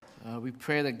We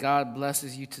pray that God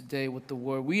blesses you today with the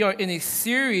word. We are in a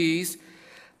series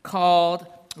called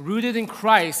Rooted in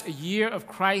Christ, a year of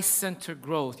Christ-centered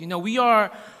growth. We are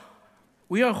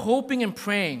hoping and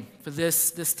praying for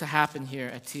this to happen here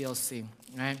at TLC,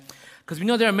 right? Because we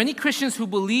know there are many Christians who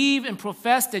believe and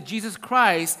profess that Jesus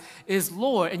Christ is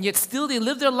Lord, and yet still they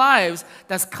live their lives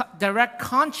that's direct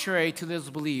contrary to those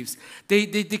beliefs. They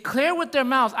declare with their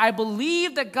mouths, I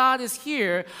believe that God is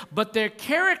here, but their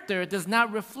character does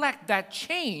not reflect that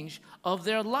change of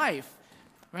their life.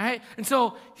 Right? And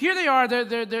so here they are,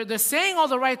 they're saying all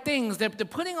the right things, they're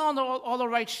putting on all the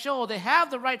right show, they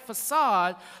have the right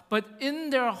facade, but in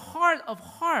their heart of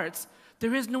hearts,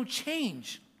 there is no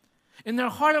change. In their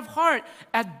heart of heart,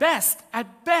 at best,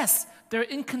 they're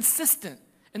inconsistent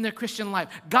in their Christian life.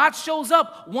 God shows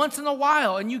up once in a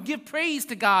while, and you give praise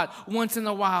to God once in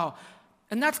a while.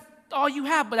 And that's all you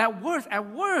have, but at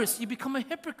worst, you become a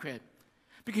hypocrite.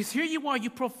 Because here you are, you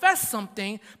profess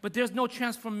something, but there's no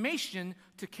transformation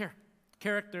to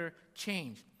character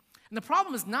change. And the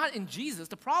problem is not in Jesus.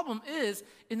 The problem is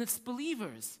in its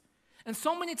believers. And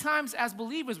so many times as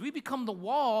believers, we become the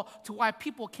wall to why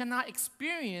people cannot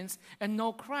experience and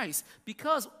know Christ.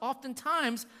 Because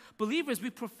oftentimes, believers,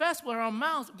 we profess with our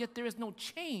mouths, yet there is no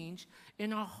change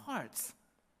in our hearts.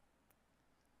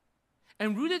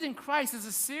 And Rooted in Christ is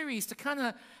a series to kind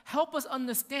of help us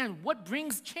understand what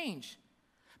brings change.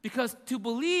 Because to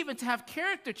believe and to have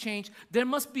character change, there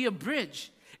must be a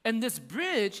bridge. And this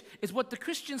bridge is what the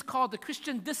Christians call the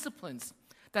Christian disciplines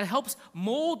that helps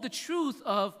mold the truth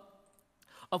of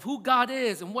who God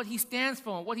is and what he stands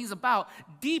for and what he's about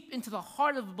deep into the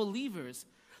heart of believers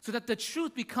so that the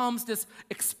truth becomes this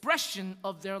expression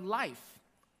of their life.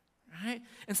 Right?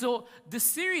 And so this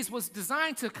series was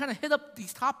designed to kind of hit up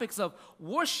these topics of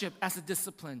worship as a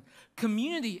discipline,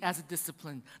 community as a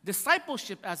discipline,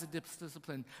 discipleship as a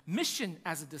discipline, mission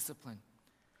as a discipline.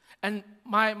 And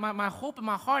my hope in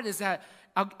my heart is that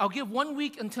I'll give 1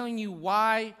 week in telling you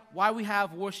why we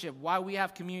have worship, why we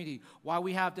have community, why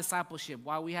we have discipleship,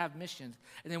 why we have missions.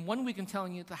 And then 1 week in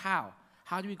telling you the how.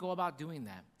 How do we go about doing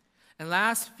that? And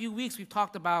last few weeks we've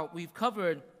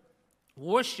covered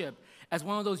worship as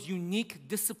one of those unique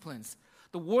disciplines.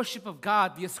 The worship of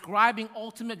God, the ascribing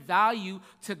ultimate value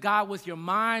to God with your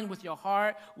mind, with your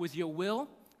heart, with your will,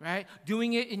 right?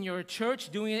 Doing it in your church,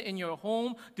 doing it in your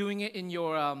home, doing it in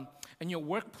your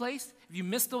workplace. If you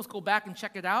missed those, go back and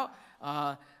check it out.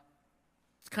 To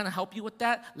kind of help you with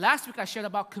that. Last week I shared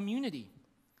about community.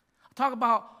 I talked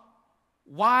about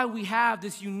why we have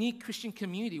this unique Christian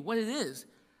community, what it is.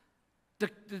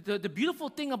 The beautiful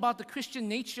thing about the Christian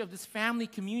nature of this family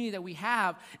community that we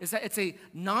have is that it's a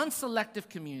non-selective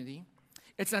community,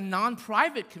 it's a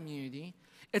non-private community,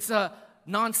 it's a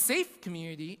non-safe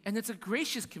community, and it's a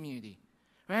gracious community,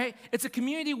 right? It's a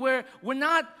community where we're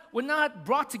not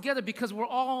brought together because we're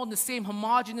all in the same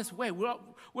homogeneous way.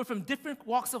 We're from different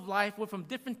walks of life, we're from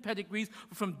different pedigrees,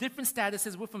 we're from different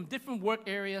statuses, we're from different work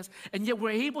areas, and yet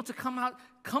we're able to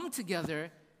come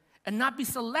together and not be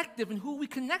selective in who we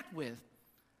connect with.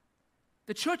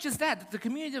 The church is that. The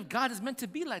community of God is meant to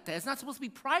be like that. It's not supposed to be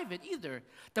private either.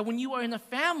 That when you are in a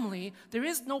family, there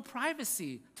is no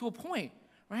privacy to a point,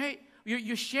 right?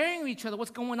 You're sharing with each other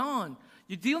what's going on.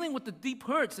 You're dealing with the deep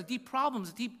hurts, the deep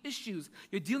problems, the deep issues.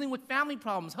 You're dealing with family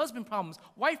problems, husband problems,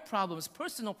 wife problems,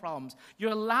 personal problems.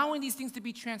 You're allowing these things to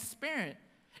be transparent.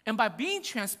 And by being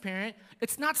transparent,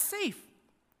 it's not safe.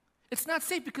 It's not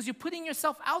safe because you're putting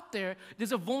yourself out there.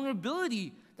 There's a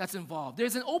vulnerability that's involved.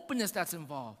 There's an openness that's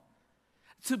involved.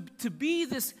 To be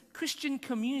this Christian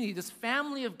community, this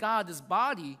family of God, this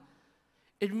body,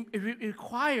 it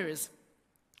requires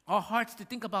our hearts to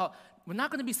think about we're not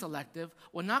going to be selective,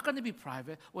 we're not going to be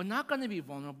private, we're not going to be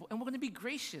vulnerable, and we're going to be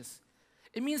gracious.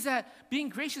 It means that being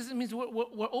gracious, it means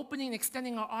we're opening and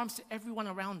extending our arms to everyone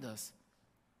around us.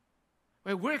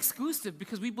 Right? We're exclusive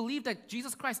because we believe that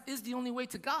Jesus Christ is the only way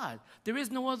to God. There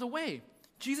is no other way.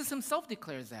 Jesus himself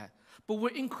declares that. But we're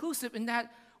inclusive in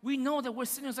that we know that we're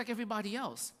sinners like everybody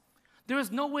else. There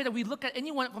is no way that we look at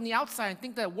anyone from the outside and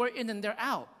think that we're in and they're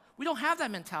out. We don't have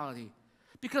that mentality.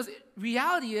 Because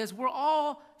reality is we're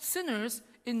all sinners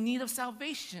in need of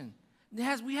salvation.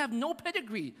 We have no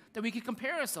pedigree that we can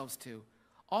compare ourselves to.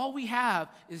 All we have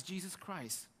is Jesus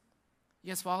Christ. You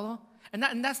guys follow? And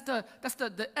that's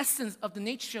the essence of the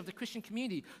nature of the Christian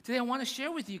community. Today I want to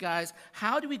share with you guys,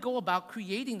 how do we go about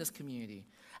creating this community?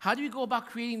 How do we go about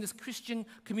creating this Christian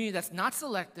community that's not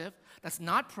selective, that's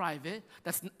not private,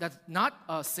 that's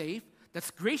not safe,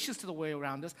 that's gracious to the way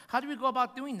around us? How do we go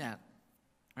about doing that?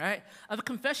 All right? I have a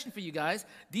confession for you guys.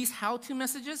 These how-to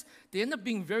messages, they end up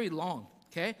being very long,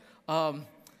 okay?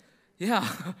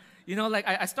 like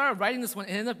I started writing this one.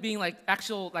 It ended up being like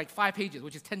actual like 5 pages,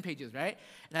 which is 10 pages, right?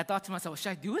 And I thought to myself, well,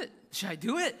 should I do it? Should I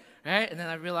do it? Right? And then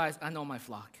I realized I know my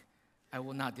flock. I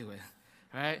will not do it,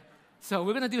 right? So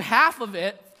we're going to do half of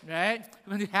it, right?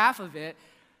 We're going to do half of it.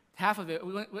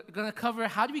 We're going to cover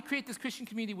how do we create this Christian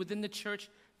community within the church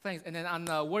things. And then on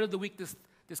the Word of the Week this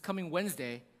coming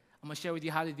Wednesday, I'm going to share with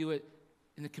you how to do it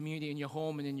in the community, in your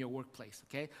home, and in your workplace,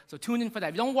 okay? So tune in for that.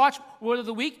 If you don't watch Word of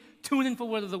the Week, tune in for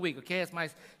Word of the Week, okay? That's my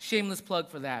shameless plug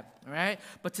for that, all right?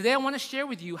 But today I want to share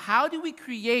with you, how do we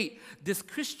create this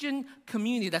Christian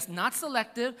community that's not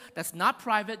selective, that's not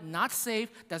private, not safe,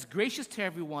 that's gracious to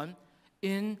everyone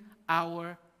in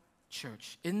our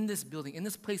church, in this building, in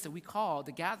this place that we call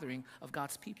the gathering of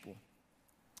God's people.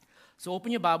 So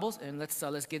open your Bibles, and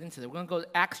let's get into it. We're going to go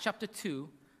to Acts chapter 2.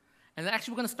 And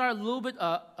actually, we're going to start a little bit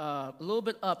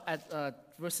up at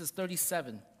verses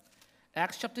 37.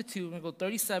 Acts chapter 2, we're going to go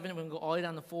 37, and we're going to go all the way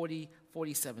down to 40,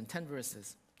 47, 10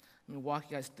 verses. I'm going to walk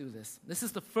you guys through this. This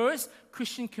is the first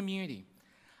Christian community.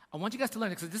 I want you guys to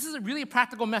learn it, because this is really a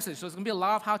practical message, so it's going to be a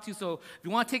lot of how-to. So if you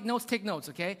want to take notes,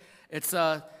 okay? It's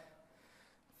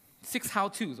 6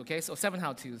 how-tos, okay? So 7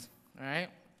 how-tos, all right?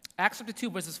 Acts chapter 2,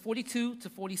 verses 42 to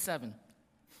 47.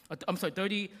 I'm sorry,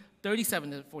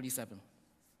 37 to 47.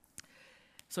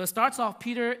 So it starts off,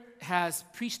 Peter has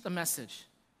preached a message.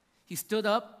 He stood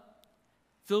up,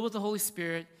 filled with the Holy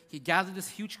Spirit. He gathered this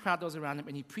huge crowd that was around him,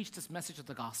 and he preached this message of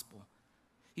the gospel.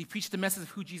 He preached the message of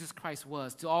who Jesus Christ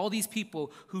was to all these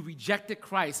people who rejected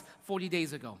Christ 40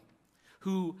 days ago,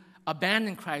 who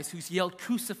abandoned Christ, who yelled,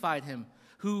 crucified him,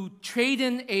 who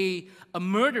traded in a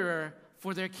murderer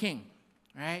for their king,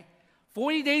 right?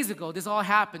 40 days ago, this all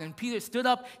happened, and Peter stood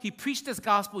up, he preached this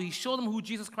gospel, he showed them who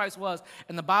Jesus Christ was,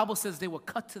 and the Bible says they were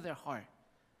cut to their heart.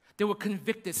 They were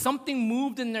convicted. Something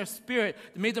moved in their spirit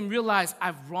that made them realize,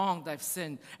 I've wronged, I've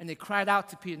sinned. And they cried out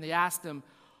to Peter, and they asked him,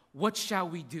 what shall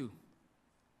we do?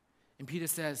 And Peter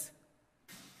says,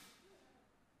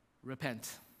 repent,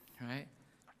 right?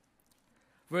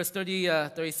 Verse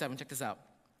 37, check this out.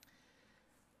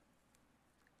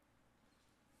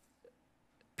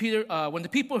 Peter, when the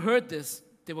people heard this,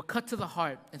 they were cut to the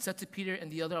heart and said to Peter and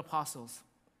the other apostles,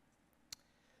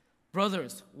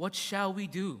 brothers, what shall we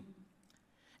do?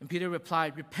 And Peter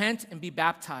replied, repent and be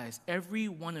baptized, every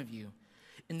one of you,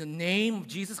 in the name of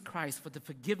Jesus Christ for the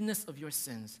forgiveness of your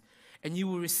sins, and you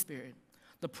will receive the Spirit.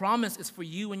 The promise is for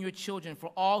you and your children,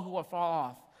 for all who are far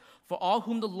off, for all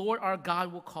whom the Lord our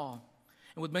God will call.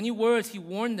 And with many words he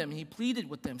warned them, and he pleaded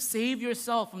with them, save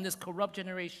yourself from this corrupt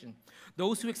generation.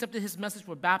 Those who accepted his message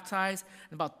were baptized,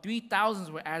 and about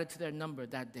 3,000 were added to their number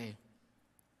that day.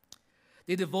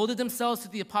 They devoted themselves to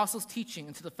the apostles' teaching,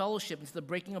 and to the fellowship, and to the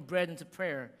breaking of bread, and to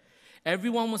prayer.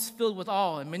 Everyone was filled with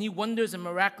awe, and many wonders and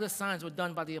miraculous signs were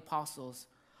done by the apostles.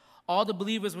 All the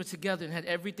believers were together and had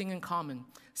everything in common.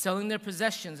 Selling their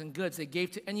possessions and goods, they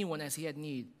gave to anyone as he had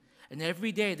need. And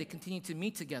every day they continued to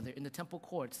meet together in the temple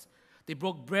courts. They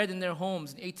broke bread in their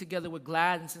homes and ate together with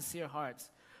glad and sincere hearts,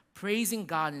 praising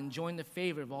God and enjoying the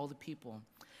favor of all the people.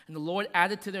 And the Lord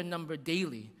added to their number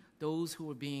daily those who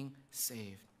were being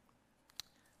saved.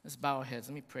 Let's bow our heads.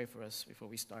 Let me pray for us before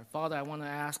we start. Father, I want to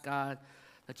ask God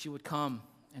that you would come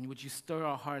and would you stir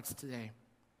our hearts today.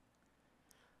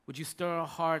 Would you stir our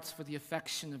hearts for the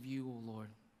affection of you, O Lord?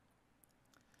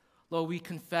 Lord, we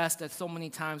confess that so many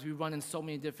times we run in so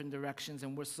many different directions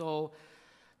and we're so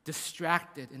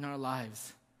distracted in our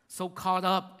lives, so caught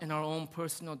up in our own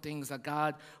personal things that,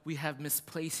 God, we have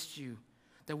misplaced you,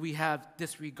 that we have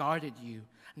disregarded you,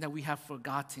 and that we have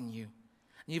forgotten you.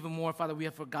 And even more, Father, we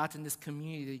have forgotten this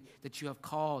community that you have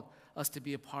called us to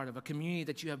be a part of, a community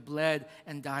that you have bled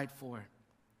and died for.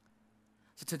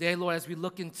 So today, Lord, as we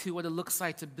look into what it looks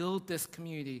like to build this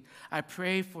community, I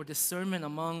pray for discernment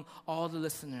among all the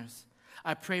listeners.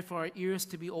 I pray for our ears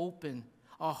to be open,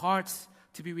 our hearts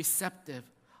to be receptive,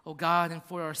 oh God, and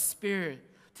for our spirit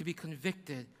to be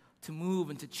convicted, to move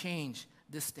and to change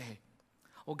this day.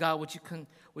 Oh God,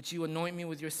 would you anoint me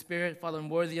with your spirit, Father,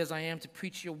 and worthy as I am to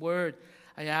preach your word,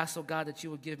 I ask, oh God, that you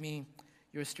would give me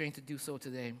your strength to do so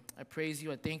today. I praise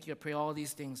you, I thank you, I pray all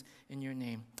these things in your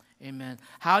name. Amen.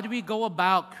 How do we go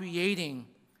about creating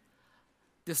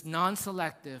this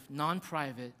non-selective,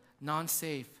 non-private,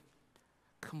 non-safe,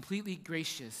 completely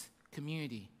gracious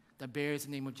community that bears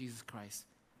the name of Jesus Christ?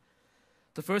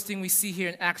 The first thing we see here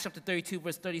in Acts chapter 32,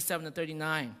 verse 37 to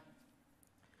 39,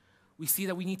 we see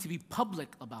that we need to be public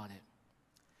about it.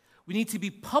 We need to be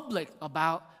public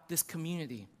about this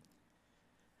community.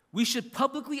 We should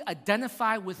publicly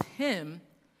identify with him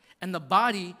and the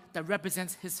body that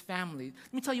represents his family.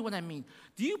 Let me tell you what I mean.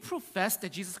 Do you profess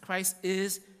that Jesus Christ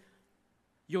is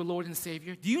your Lord and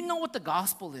Savior? Do you know what the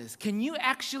gospel is? Can you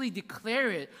actually declare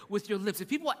it with your lips? If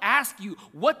people ask you,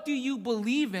 what do you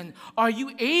believe in? Are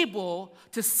you able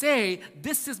to say,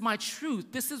 this is my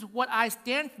truth. This is what I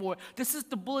stand for. This is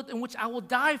the bullet in which I will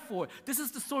die for. This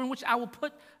is the sword in which I will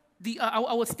put I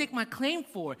will stake my claim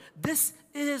for. This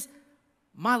is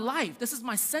my life. This is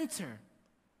my center.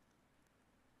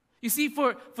 You see,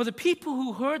 for the people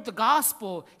who heard the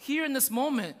gospel here in this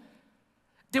moment,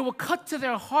 they were cut to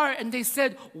their heart and they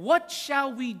said, what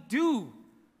shall we do?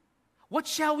 What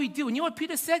shall we do? And you know what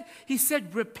Peter said? He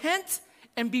said, repent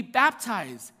and be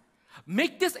baptized.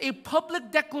 Make this a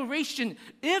public declaration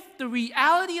if the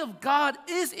reality of God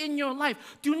is in your life.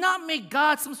 Do not make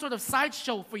God some sort of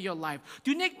sideshow for your life.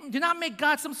 Do not make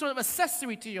God some sort of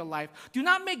accessory to your life. Do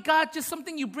not make God just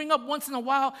something you bring up once in a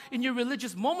while in your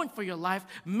religious moment for your life.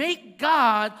 Make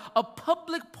God a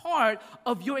public part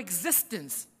of your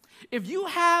existence. If you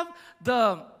have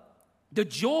the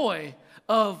joy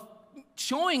of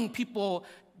showing people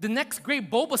the next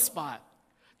great boba spot,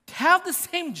 have the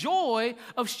same joy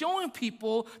of showing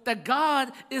people that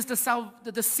God is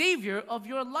the Savior of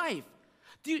your life.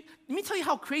 Let me tell you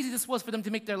how crazy this was for them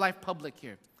to make their life public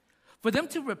here. For them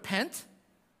to repent,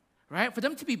 right? For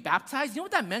them to be baptized. You know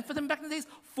what that meant for them back in the days?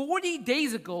 40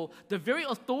 days ago, the very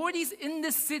authorities in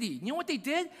this city, you know what they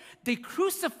did? They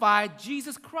crucified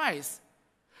Jesus Christ.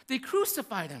 They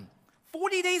crucified him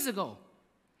 40 days ago.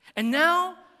 And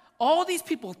now, all these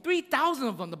people, 3,000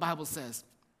 of them, the Bible says,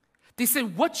 they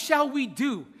said, what shall we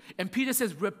do? And Peter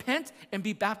says, repent and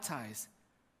be baptized.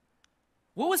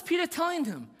 What was Peter telling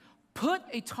them? Put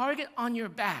a target on your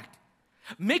back.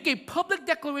 Make a public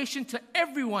declaration to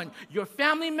everyone, your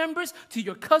family members, to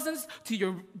your cousins, to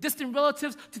your distant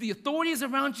relatives, to the authorities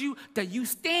around you, that you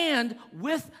stand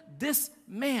with this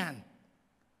man.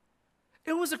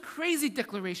 It was a crazy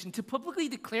declaration. To publicly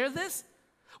declare this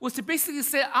was to basically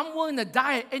say, I'm willing to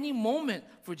die at any moment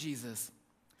for Jesus.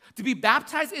 To be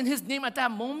baptized in his name at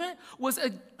that moment was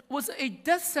a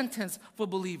death sentence for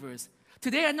believers.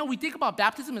 Today, I know we think about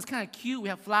baptism as kind of cute. We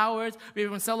have flowers, we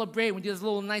even celebrate, we do this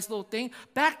nice little thing.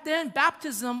 Back then,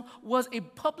 baptism was a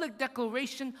public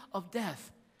declaration of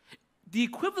death. The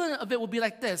equivalent of it would be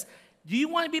like this. Do you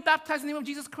want to be baptized in the name of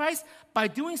Jesus Christ? By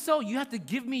doing so, you have to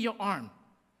give me your arm.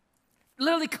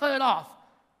 Literally cut it off,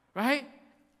 right?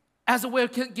 As a way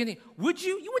of getting,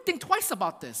 you would think twice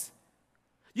about this.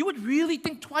 You would really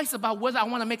think twice about whether I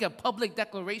want to make a public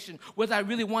declaration, whether I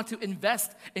really want to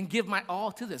invest and give my all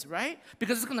to this, right?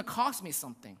 Because it's going to cost me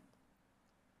something.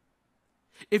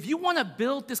 If you want to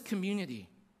build this community,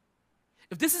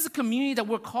 if this is a community that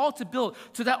we're called to build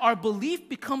so that our belief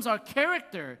becomes our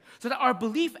character, so that our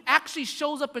belief actually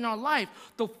shows up in our life,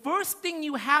 the first thing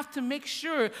you have to make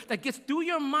sure that gets through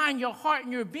your mind, your heart,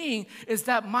 and your being is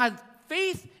that my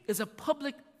faith is a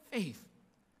public faith.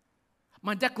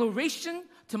 My declaration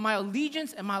to my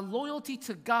allegiance and my loyalty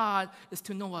to God is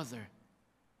to no other.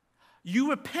 You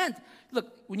repent. Look,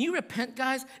 when you repent,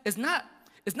 guys, it's not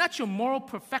your moral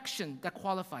perfection that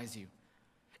qualifies you.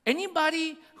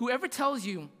 Anybody who ever tells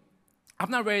you, I'm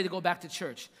not ready to go back to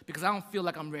church because I don't feel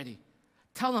like I'm ready,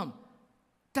 tell them,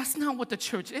 that's not what the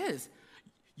church is.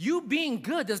 You being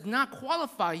good does not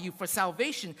qualify you for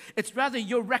salvation. It's rather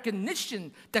your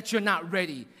recognition that you're not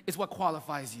ready is what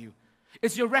qualifies you.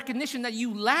 It's your recognition that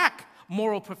you lack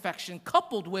moral perfection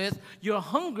coupled with your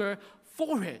hunger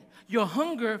for it, your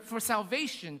hunger for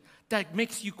salvation that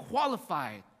makes you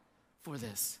qualified for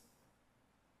this.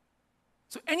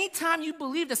 So anytime you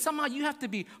believe that somehow you have to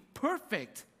be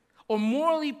perfect or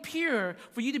morally pure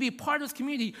for you to be part of this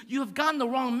community, you have gotten the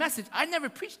wrong message. I never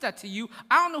preached that to you.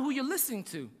 I don't know who you're listening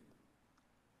to.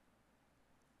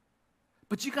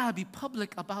 But you got to be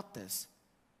public about this.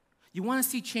 You want to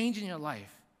see change in your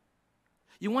life.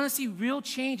 You want to see real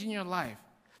change in your life,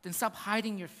 then stop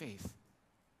hiding your faith.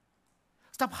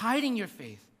 Stop hiding your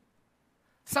faith.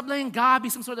 Stop letting God be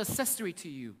some sort of accessory to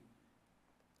you.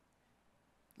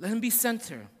 Let him be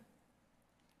center.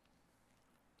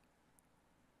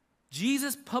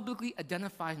 Jesus publicly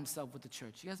identified himself with the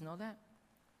church. You guys know that?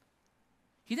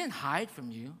 He didn't hide from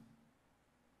you.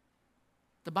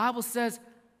 The Bible says,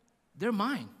 they're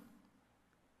mine.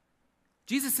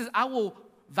 Jesus says, I will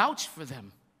vouch for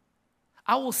them.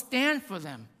 I will stand for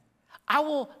them. I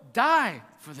will die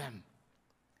for them.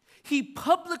 He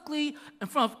publicly, in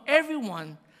front of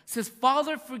everyone, says,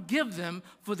 Father, forgive them,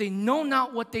 for they know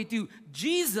not what they do.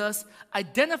 Jesus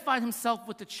identified himself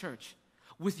with the church,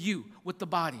 with you, with the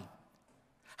body.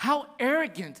 How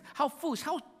arrogant, how foolish,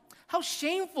 how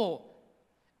shameful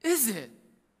is it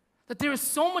that there is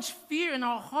so much fear in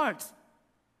our hearts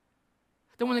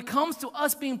that when it comes to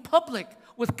us being public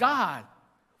with God,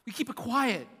 we keep it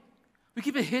quiet. We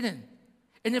keep it hidden.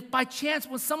 And if by chance,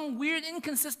 when some weird,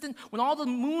 inconsistent, when all the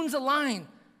moons align,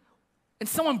 and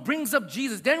someone brings up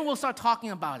Jesus, then we'll start talking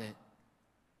about it.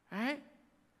 All right?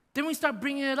 Then we start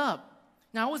bringing it up.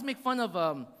 Now, I always make fun of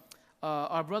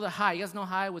our brother Hai. You guys know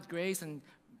Hai with Grace and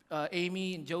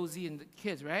Amy and Josie and the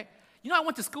kids, right? You know, I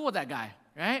went to school with that guy,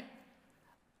 right?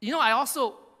 You know, I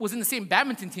also was in the same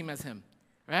badminton team as him,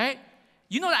 right?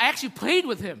 You know, I actually played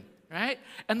with him, right?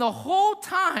 And the whole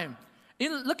time,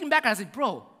 looking back, I said,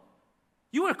 bro,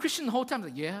 you were a Christian the whole time? I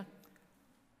was like, yeah.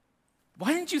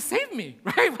 Why didn't you save me,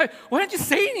 right? Why didn't you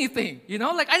say anything? You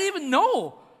know, like, I didn't even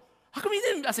know. How come you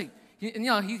didn't? I was like, you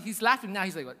know, he's laughing now.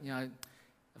 He's like, you know,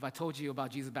 if I told you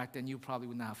about Jesus back then, you probably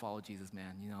would not have followed Jesus,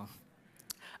 man, you know.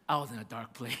 I was in a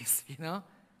dark place, you know.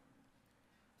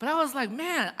 But I was like,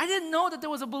 man, I didn't know that there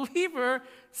was a believer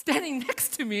standing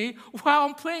next to me while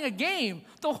I'm playing a game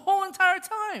the whole entire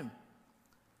time.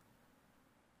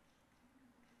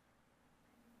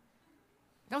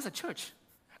 That was a church.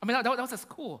 I mean, that was a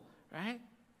school, right?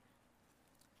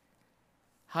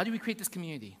 How do we create this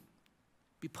community?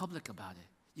 Be public about it.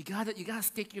 You gotta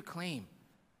stake your claim.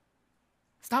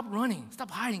 Stop running. Stop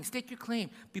hiding. Stake your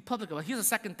claim. Be public about it. Here's the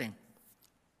second thing.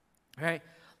 All right?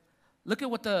 Look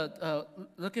at what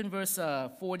look in verse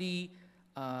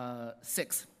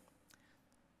 46.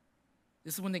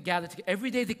 This is when they gathered together. Every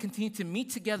day they continued to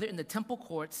meet together in the temple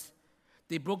courts.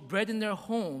 They broke bread in their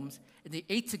homes, and they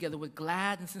ate together with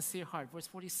glad and sincere heart. Verse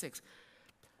 46.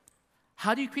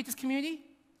 How do you create this community?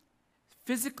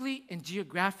 Physically and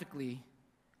geographically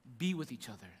be with each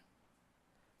other.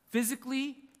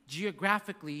 Physically,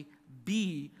 geographically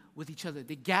be with each other.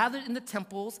 They gathered in the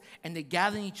temples, and they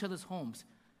gathered in each other's homes.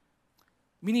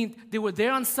 Meaning they were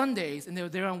there on Sundays, and they were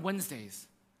there on Wednesdays,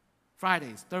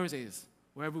 Fridays, Thursdays,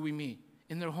 wherever we meet,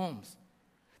 in their homes.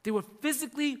 They were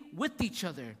physically with each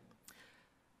other.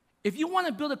 If you want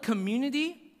to build a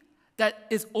community that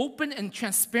is open and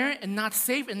transparent and not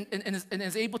safe and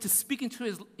is able to speak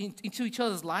into each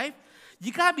other's life,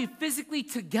 you got to be physically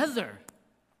together.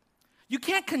 You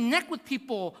can't connect with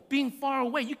people being far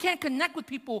away. You can't connect with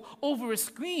people over a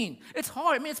screen. It's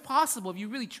hard. I mean, it's possible if you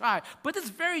really try, but it's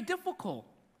very difficult.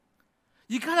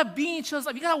 You got to be in each other's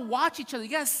life. You got to watch each other. You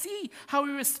got to see how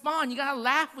we respond. You got to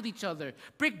laugh with each other,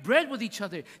 break bread with each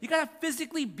other. You got to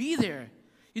physically be there.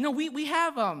 You know, we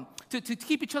have to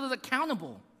keep each other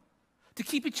accountable, to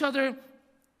keep each other,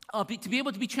 to be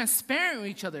able to be transparent with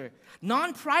each other.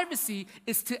 Non-privacy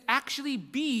is to actually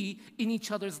be in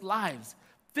each other's lives,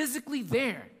 physically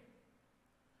there.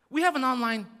 We have an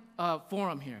online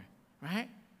forum here, right?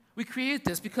 We created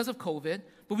this because of COVID,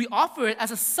 but we offer it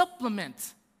as a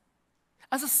supplement.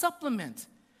 As a supplement.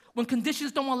 When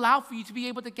conditions don't allow for you to be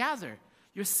able to gather.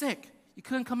 You're sick. You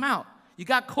couldn't come out. You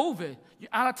got COVID. You're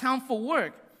out of town for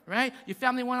work, right? Your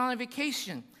family went on a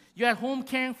vacation. You're at home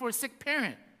caring for a sick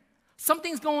parent.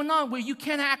 Something's going on where you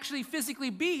can't actually physically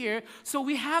be here, so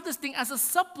we have this thing as a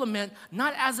supplement,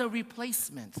 not as a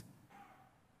replacement.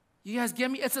 You guys get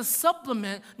me? It's a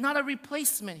supplement, not a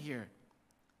replacement here.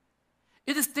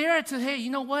 It is there to, hey,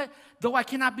 you know what? Though I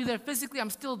cannot be there physically,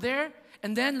 I'm still there.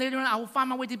 And then later on, I will find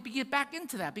my way to get back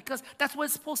into that because that's what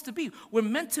it's supposed to be. We're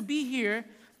meant to be here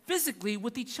physically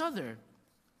with each other.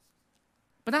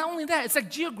 But not only that, it's like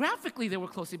geographically they were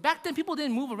close. Back then, people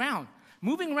didn't move around.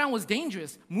 Moving around was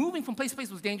dangerous. Moving from place to place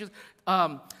was dangerous.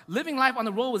 Living life on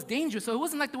the road was dangerous. So it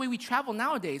wasn't like the way we travel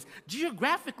nowadays.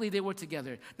 Geographically, they were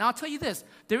together. Now, I'll tell you this.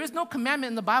 There is no commandment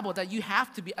in the Bible that you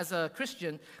have to be, as a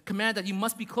Christian, command that you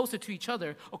must be closer to each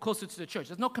other or closer to the church.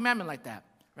 There's no commandment like that,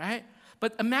 right?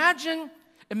 But imagine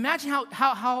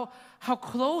how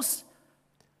close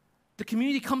the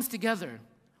community comes together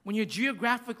when you're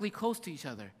geographically close to each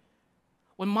other.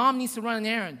 When mom needs to run an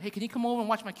errand, hey, can you come over and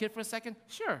watch my kid for a second?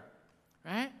 Sure.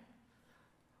 Right?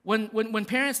 When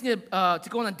parents need to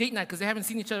go on a date night because they haven't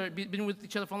seen each other, been with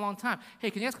each other for a long time.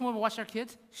 Hey, can you guys come over and watch our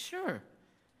kids? Sure.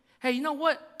 Hey, you know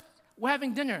what? We're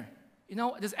having dinner. You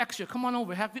know, there's extra. Come on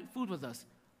over. Have food with us.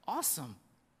 Awesome.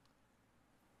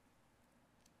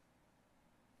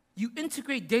 You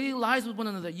integrate daily lives with one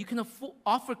another. You can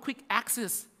offer quick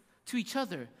access to each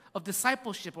other of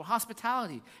discipleship or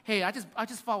hospitality. Hey, I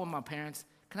just followed my parents.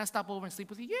 Can I stop over and sleep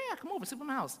with you? Yeah, come over, sleep in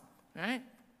my house. Right?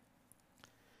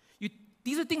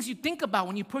 These are things you think about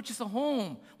when you purchase a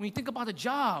home, when you think about a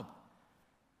job.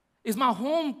 Is my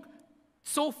home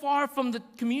so far from the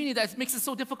community that it makes it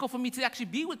so difficult for me to actually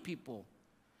be with people?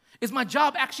 Is my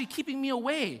job actually keeping me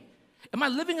away? Am I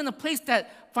living in a place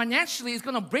that financially is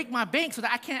going to break my bank so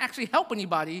that I can't actually help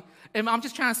anybody and I'm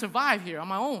just trying to survive here on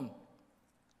my own?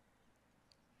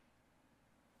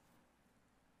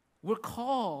 We're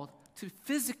called to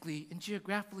physically and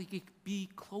geographically be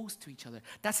close to each other.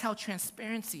 That's how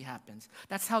transparency happens.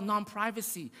 That's how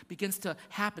non-privacy begins to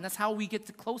happen. That's how we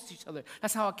get close to each other.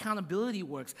 That's how accountability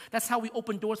works. That's how we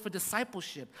open doors for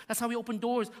discipleship. That's how we open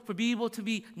doors for being able to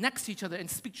be next to each other and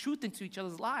speak truth into each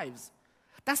other's lives.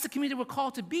 That's the community we're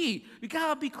called to be. We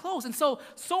gotta be close. And so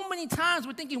many times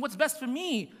we're thinking, what's best for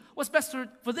me? What's best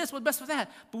for this? What's best for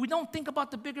that? But we don't think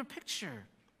about the bigger picture.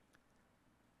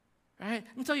 Right?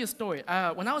 Let me tell you a story.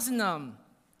 When I was in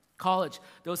college,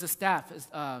 there was a staff.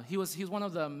 He was one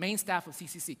of the main staff of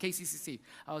KCCC.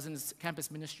 I was in his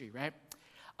campus ministry, right?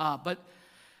 But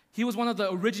he was one of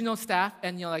the original staff,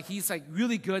 and he's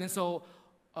really good. And so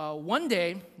one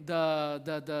day,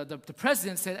 the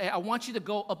president said, "Hey, I want you to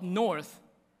go up north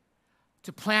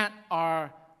to plant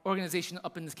our organization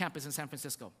up in this campus in San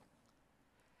Francisco."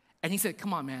 And he said,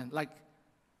 "Come on, man.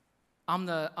 I'm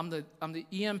the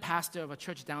EM pastor of a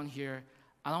church down here.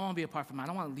 I don't want to be apart from it. I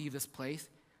don't want to leave this place.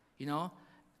 Can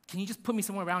you just put me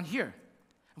somewhere around here?"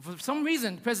 And for some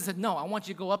reason, the president said, "No, I want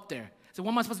you to go up there." I said,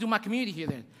 "What am I supposed to do in my community here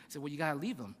then?" I said, "Well, you got to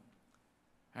leave them."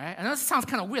 All right? And that sounds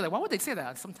kind of weird. Why would they say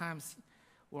that? Sometimes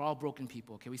we're all broken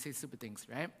people, okay? We say stupid things,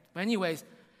 right? But anyways,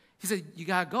 he said, "You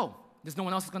got to go. There's no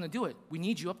one else who's going to do it. We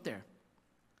need you up there."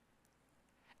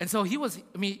 And so he wasn't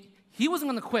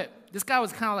going to quit. This guy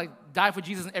was kind of die for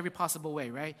Jesus in every possible way,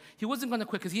 right? He wasn't going to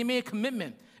quit because he made a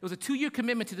commitment. It was a 2-year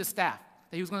commitment to the staff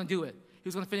that he was going to do it. He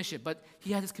was going to finish it. But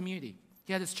he had his community.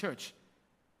 He had his church.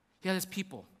 He had his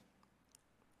people.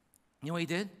 You know what he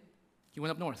did? He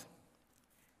went up north.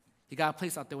 He got a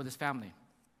place out there with his family.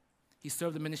 He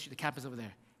served the ministry, the campus over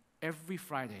there. Every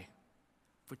Friday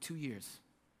for 2 years,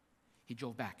 he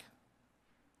drove back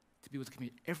to be with the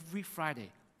community. Every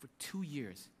Friday for 2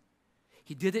 years.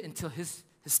 He did it until his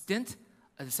stint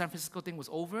at the San Francisco thing was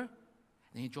over, and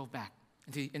then he drove back.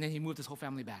 And then he moved his whole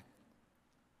family back.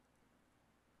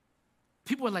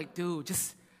 People were like, "Dude,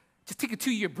 just take a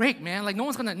 2-year break, man. No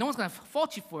one's gonna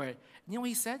fault you for it." And you know what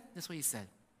he said? That's what he said.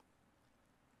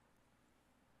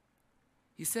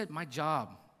 He said, "My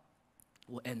job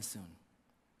will end soon,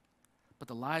 but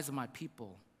the lives of my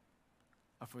people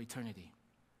are for eternity.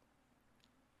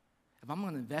 If I'm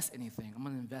going to invest anything, I'm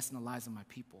going to invest in the lives of my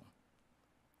people,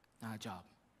 not a job."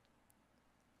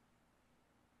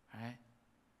 All right?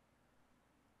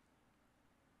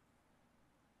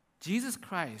 Jesus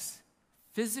Christ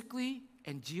physically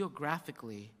and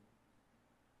geographically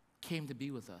came to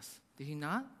be with us. Did he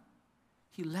not?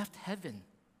 He left heaven.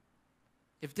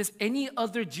 If there's any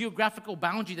other geographical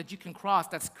boundary that you can cross,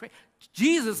 that's crazy.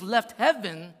 Jesus left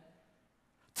heaven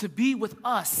to be with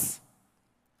us.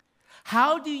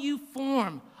 How do you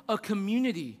form a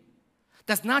community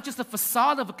that's not just a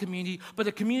facade of a community, but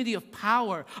a community of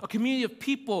power, a community of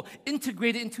people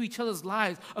integrated into each other's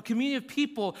lives, a community of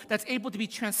people that's able to be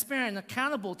transparent and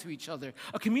accountable to each other,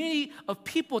 a community of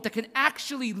people that can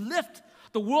actually lift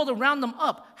the world around them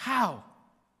up? How?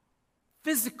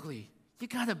 Physically. You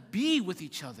gotta be with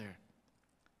each other.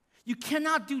 You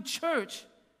cannot do church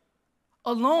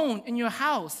alone in your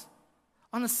house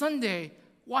on a Sunday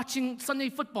watching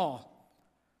Sunday football.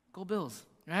 Go Bills,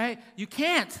 right? You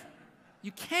can't.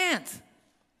 You can't.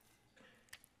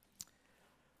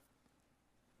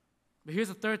 But here's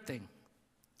the third thing.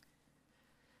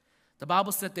 The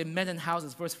Bible said they met in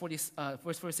houses, verse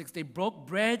 46. They broke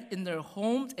bread in their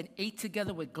homes and ate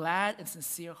together with glad and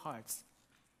sincere hearts.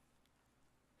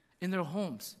 In their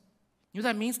homes. You know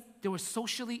what that means? They were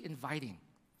socially inviting.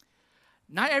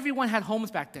 Not everyone had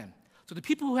homes back then. So the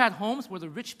people who had homes were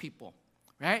the rich people,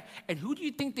 right? And who do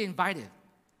you think they invited?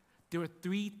 There were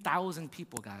 3,000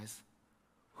 people, guys.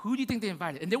 Who do you think they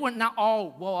invited? And they were not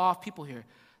all well-off people here.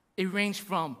 It ranged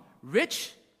from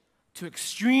rich to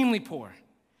extremely poor.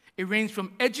 It ranged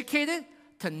from educated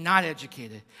to not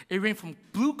educated. It ranged from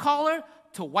blue-collar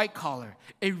to white-collar.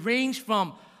 It ranged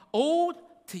from old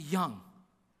to young.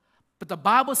 But the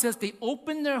Bible says they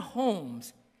opened their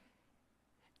homes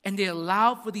and they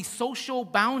allowed for these social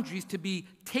boundaries to be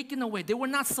taken away. They were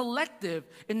not selective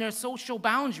in their social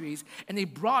boundaries, and they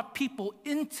brought people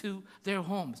into their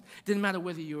homes. Didn't matter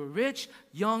whether you were rich,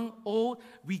 young, old,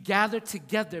 we gathered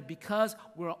together because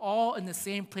we're all in the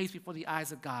same place before the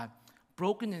eyes of God,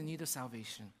 broken and in need of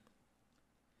salvation.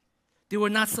 They were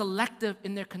not selective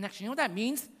in their connection. You know what that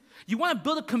means? You want to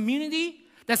build a community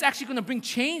that's actually going to bring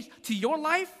change to your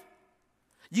life?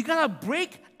 You gotta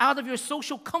break out of your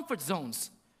social comfort zones.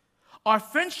 Our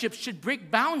friendships should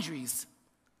break boundaries.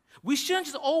 We shouldn't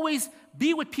just always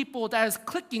be with people that is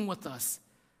clicking with us,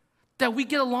 that we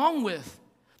get along with,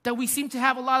 that we seem to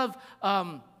have a lot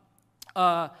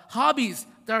of hobbies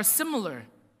that are similar.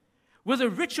 Whether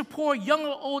rich or poor, young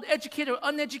or old, educated or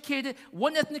uneducated,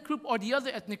 one ethnic group or the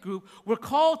other ethnic group, we're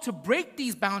called to break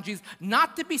these boundaries,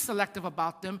 not to be selective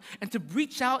about them, and to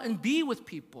reach out and be with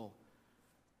people.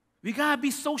 We gotta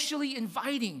be socially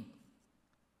inviting.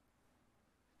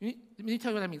 Let me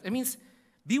tell you what that means. It means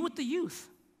be with the youth.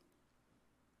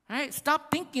 Right?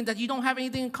 Stop thinking that you don't have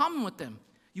anything in common with them.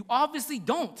 You obviously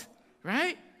don't,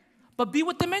 right? But be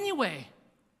with them anyway.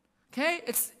 Okay?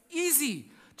 It's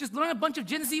easy. Just learn a bunch of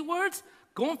Gen Z words,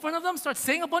 go in front of them, start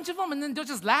saying a bunch of them, and then they'll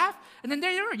just laugh, and then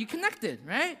there you are. You connected,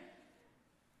 right?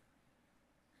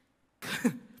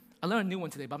 I learned a new one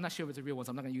today, but I'm not sure if it's a real one,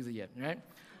 so I'm not going to use it yet, right?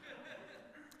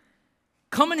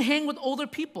 Come and hang with older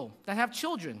people that have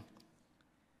children,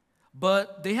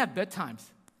 but they have bedtimes,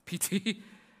 PT.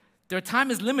 Their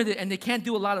time is limited, and they can't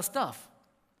do a lot of stuff.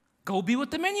 Go be with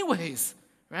them anyways,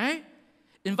 right?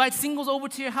 Invite singles over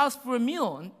to your house for a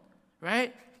meal,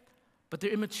 right? But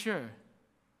they're immature.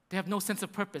 They have no sense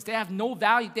of purpose. They have no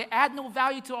value. They add no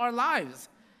value to our lives.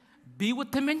 Be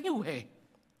with them anyway.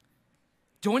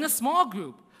 Join a small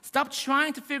group. Stop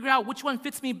trying to figure out which one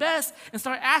fits me best and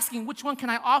start asking which one can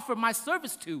I offer my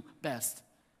service to best.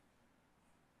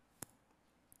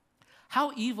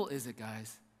 How evil is it,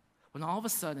 guys, when all of a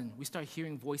sudden we start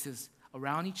hearing voices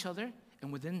around each other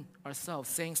and within ourselves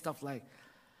saying stuff like,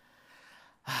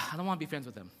 I don't want to be friends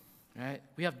with them, right?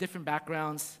 We have different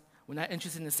backgrounds. We're not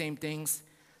interested in the same things.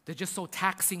 They're just so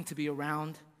taxing to be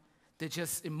around. They're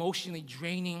just emotionally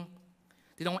draining.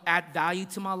 They don't add value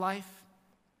to my life.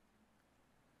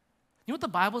 You know what the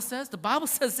Bible says? The Bible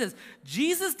says this: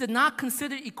 Jesus did not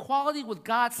consider equality with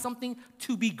God something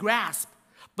to be grasped,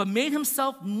 but made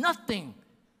himself nothing.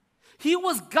 He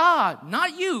was God,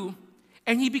 not you,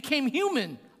 and he became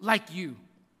human like you.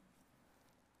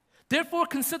 Therefore,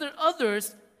 consider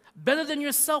others better than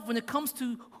yourself when it comes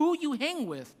to who you hang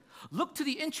with. Look to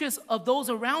the interests of those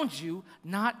around you,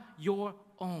 not your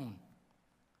own.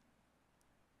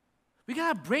 We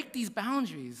gotta break these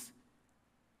boundaries.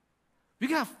 We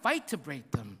gotta fight to break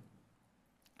them.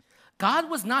 God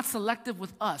was not selective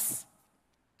with us.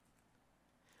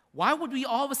 Why would we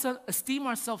all of a sudden esteem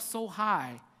ourselves so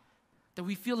high that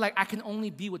we feel like I can only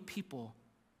be with people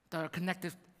that are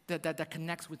connected, that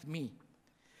connects with me?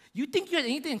 You think you had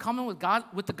anything in common with God,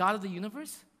 with the God of the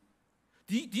universe?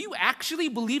 Do you actually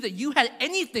believe that you had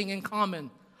anything in common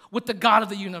with the God of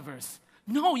the universe?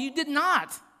 No, you did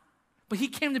not. But he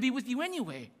came to be with you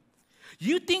anyway.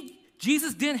 You think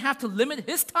Jesus didn't have to limit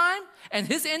his time and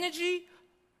his energy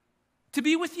to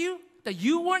be with you? That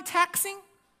you weren't taxing?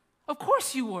 Of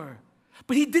course you were.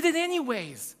 But he did it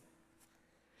anyways.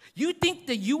 You think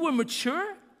that you were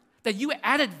mature? That you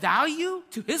added value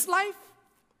to his life?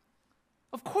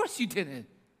 Of course you didn't.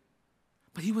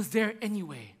 But he was there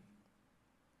anyway.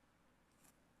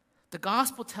 The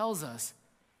gospel tells us,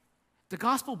 the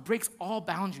gospel breaks all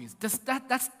boundaries.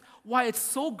 That's why it's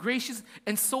so gracious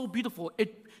and so beautiful.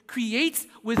 It creates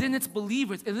within its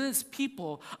believers, within its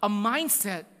people, a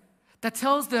mindset that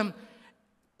tells them,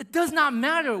 it does not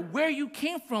matter where you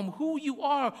came from, who you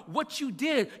are, what you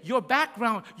did, your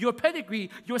background, your pedigree,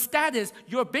 your status,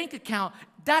 your bank account.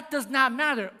 That does not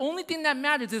matter. Only thing that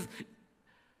matters is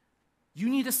you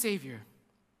need a Savior.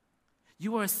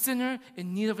 You are a sinner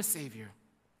in need of a Savior.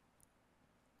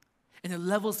 And it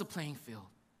levels the playing field.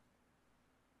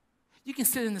 You can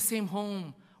sit in the same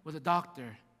home with a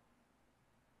doctor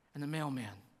and a mailman.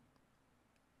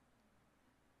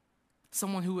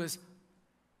 Someone who is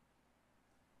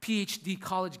PhD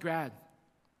college grad,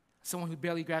 someone who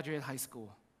barely graduated high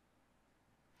school,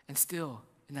 and still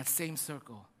in that same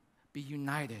circle, be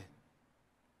united,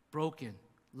 broken,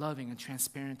 loving, and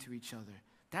transparent to each other.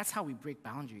 That's how we break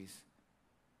boundaries,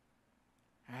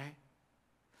 right?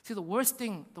 See, the worst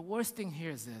thing here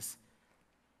is this.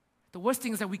 The worst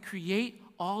thing is that we create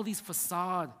all these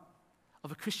facades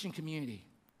of a Christian community.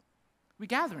 We're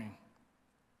gathering.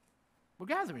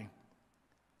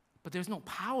 But there's no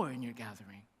power in your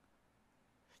gathering.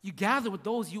 You gather with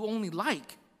those you only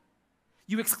like.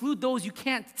 You exclude those you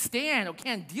can't stand or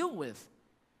can't deal with.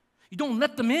 You don't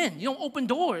let them in. You don't open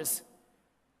doors.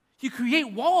 You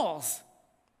create walls.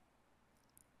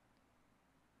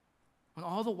 And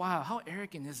all the while, how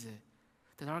arrogant is it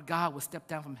that our God would step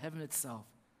down from heaven itself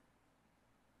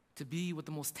to be with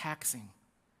the most taxing,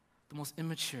 the most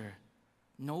immature,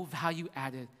 no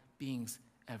value-added beings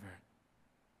ever.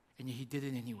 And yet he did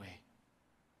it anyway.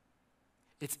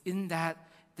 It's in that,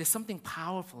 there's something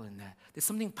powerful in that. There's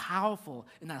something powerful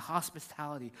in that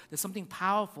hospitality. There's something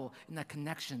powerful in that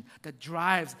connection that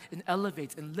drives and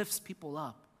elevates and lifts people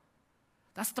up.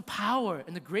 That's the power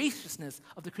and the graciousness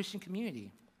of the Christian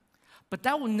community. But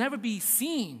that will never be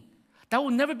seen. That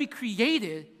will never be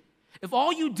created If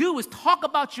all you do is talk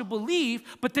about your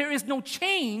belief, but there is no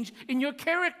change in your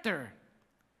character,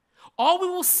 all we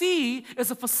will see is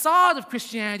a facade of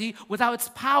Christianity without its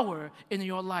power in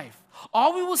your life.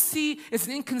 All we will see is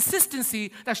an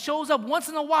inconsistency that shows up once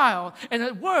in a while, and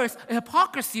at worst, a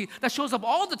hypocrisy that shows up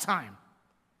all the time,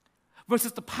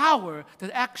 versus the power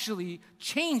that actually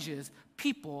changes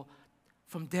people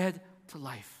from dead to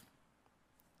life.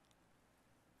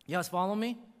 You guys follow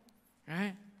me? All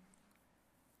right?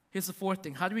 Here's the fourth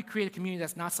thing. How do we create a community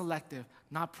that's not selective,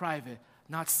 not private,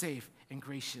 not safe, and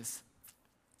gracious?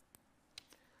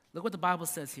 Look what the Bible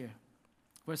says here.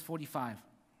 Verse 45.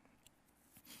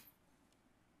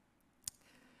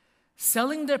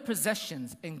 Selling their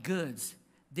possessions and goods,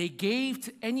 they gave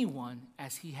to anyone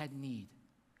as he had need.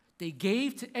 They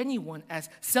gave to anyone as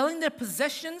selling their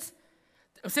possessions,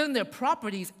 selling their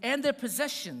properties and their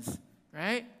possessions,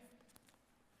 right?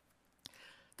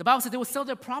 The Bible said they would sell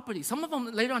their properties. Some of them,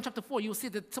 later on chapter 4, you will see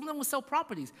that some of them would sell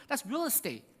properties. That's real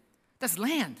estate. That's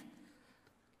land.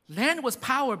 Land was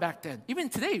power back then. Even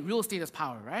today, real estate is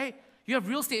power, right? You have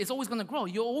real estate, it's always going to grow.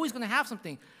 You're always going to have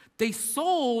something. They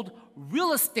sold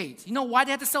real estate. You know why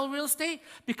they had to sell real estate?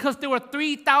 Because there were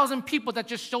 3,000 people that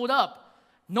just showed up.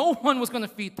 No one was going to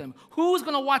feed them. Who's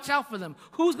going to watch out for them?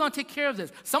 Who's going to take care of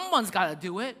this? Someone's got to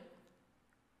do it.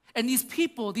 And these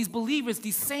people, these believers,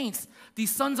 these saints,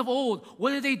 these sons of old,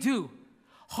 what did they do?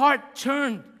 Heart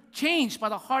turned, changed by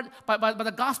the heart, by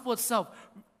the gospel itself,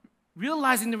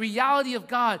 realizing the reality of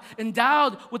God,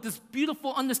 endowed with this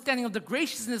beautiful understanding of the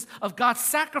graciousness of God's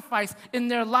sacrifice in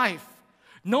their life.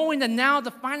 Knowing that now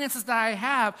the finances that I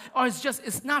have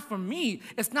it's not for me,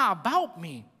 it's not about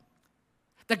me.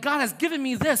 That God has given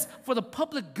me this for the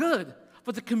public good,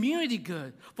 for the community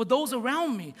good, for those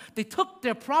around me. They took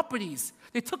their properties,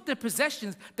 they took their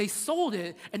possessions, they sold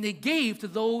it, and they gave to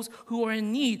those who are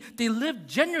in need. They lived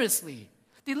generously.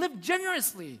 They lived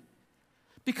generously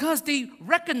because they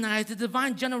recognized the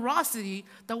divine generosity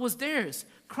that was theirs.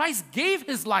 Christ gave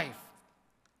his life.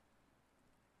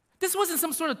 This wasn't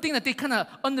some sort of thing that they kind of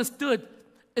understood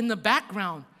in the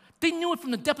background. They knew it from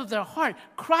the depth of their heart.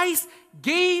 Christ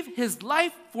gave his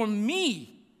life for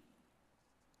me.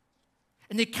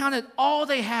 And they counted all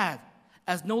they had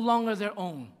as no longer their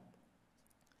own,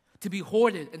 to be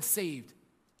hoarded and saved.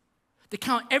 They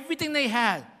count everything they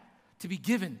had to be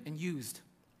given and used.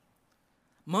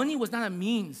 Money was not a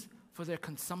means for their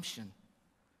consumption.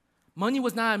 Money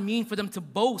was not a means for them to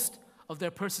boast of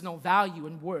their personal value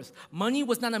and worth. Money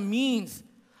was not a means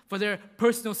for their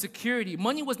personal security.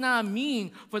 Money was not a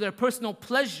means for their personal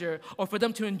pleasure or for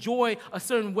them to enjoy a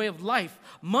certain way of life.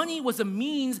 Money was a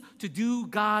means to do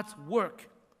God's work.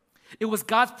 It was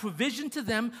God's provision to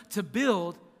them to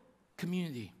build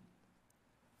community.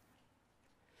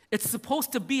 It's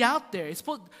supposed to be out there. It's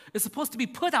supposed to be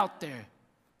put out there,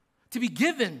 to be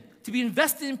given, to be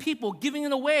invested in people, giving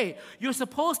it away. You're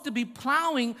supposed to be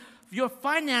plowing your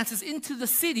finances into the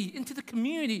city, into the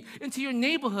community, into your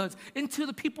neighborhoods, into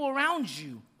the people around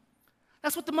you.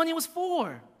 That's what the money was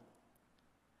for.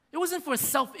 It wasn't for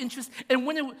self-interest.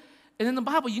 And in the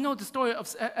Bible, you know the story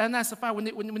of Ananias and Sapphira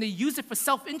when they used it for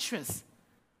self-interest.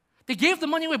 They gave the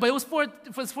money away, but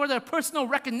it was for their personal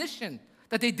recognition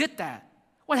that they did that.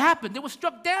 What happened? They were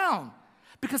struck down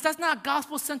because that's not a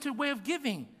gospel-centered way of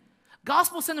giving.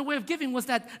 Gospel-centered way of giving was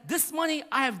that this money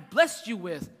I have blessed you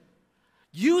with.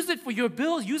 Use it for your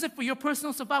bills. Use it for your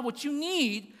personal survival, what you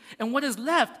need, and what is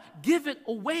left, give it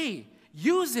away.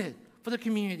 Use it for the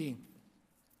community.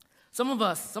 Some of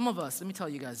us, let me tell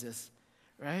you guys this,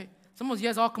 right? Some of you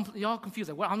guys all confused.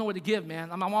 Like, well, I don't know where to give,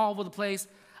 man. I'm all over the place.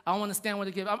 I don't understand where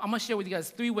to give. I'm going to share with you guys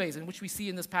 3 ways in which we see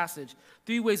in this passage,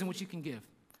 3 ways in which you can give.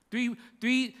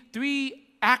 Three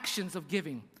actions of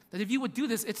giving. That if you would do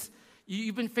this,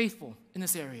 you've been faithful in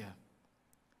this area,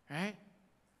 right?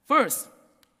 First,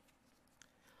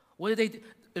 what did they do?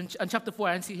 In chapter 4,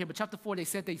 I didn't see it here, but chapter 4, they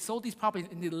said they sold these properties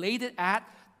and they laid it at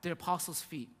the apostles'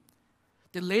 feet.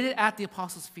 They laid it at the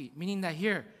apostles' feet, meaning that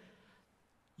here,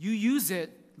 you use it,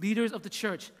 leaders of the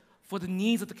church, for the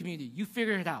needs of the community. You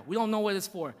figure it out. We don't know what it's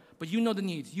for, but you know the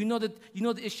needs. You know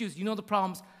the issues. You know the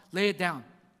problems. Lay it down.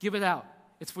 Give it out.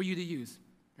 It's for you to use,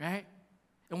 right?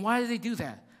 And why do they do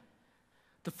that?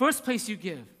 The first place you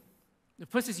give, the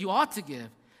places you ought to give,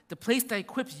 the place that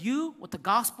equips you with the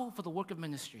gospel for the work of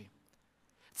ministry.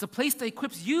 It's a place that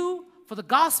equips you for the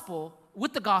gospel,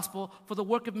 with the gospel for the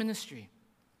work of ministry.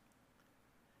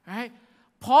 Right?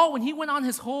 Paul, when he went on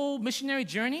his whole missionary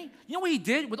journey, you know what he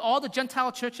did with all the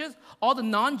Gentile churches, all the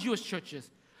non-Jewish churches?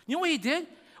 You know what he did?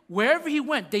 Wherever he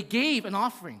went, they gave an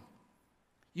offering.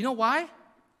 You know why?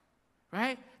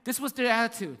 Right? This was their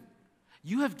attitude.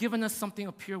 You have given us something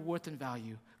of pure worth and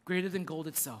value, greater than gold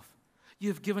itself. You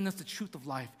have given us the truth of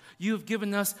life. You have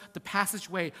given us the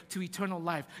passageway to eternal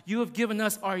life. You have given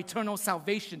us our eternal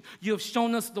salvation. You have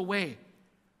shown us the way.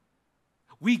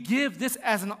 We give this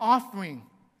as an offering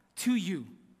to you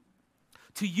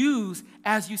to use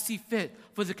as you see fit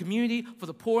for the community, for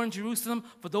the poor in Jerusalem,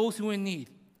 for those who are in need.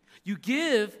 You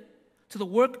give to the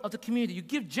work of the community. You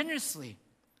give generously.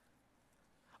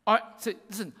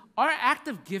 Listen, our act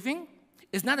of giving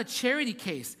is not a charity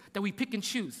case that we pick and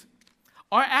choose.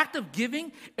 Our act of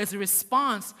giving is a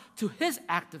response to his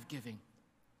act of giving.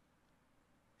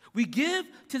 We give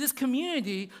to this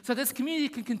community so this community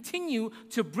can continue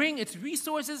to bring its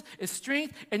resources, its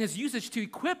strength, and its usage to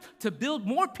equip, to build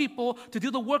more people to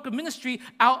do the work of ministry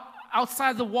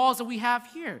outside the walls that we have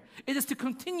here. It is to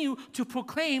continue to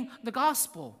proclaim the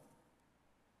gospel.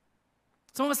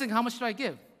 Some of us think, how much should I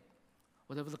give?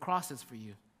 Whatever the cross is for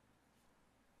you.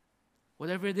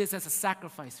 Whatever it is that's a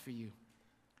sacrifice for you.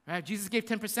 Right? If Jesus gave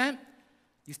 10%,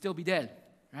 you'd still be dead.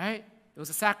 Right? It was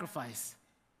a sacrifice.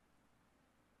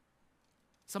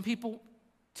 Some people,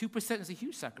 2% is a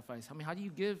huge sacrifice. I mean, how do you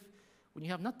give when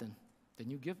you have nothing? Then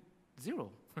you give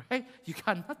 0, right? You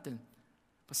got nothing.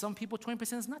 But some people,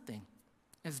 20% is nothing.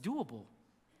 It's doable.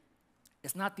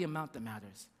 It's not the amount that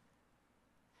matters.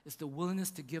 It's the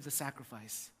willingness to give the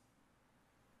sacrifice,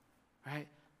 right?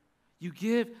 You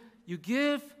give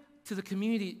to the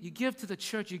community, you give to the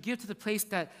church, you give to the place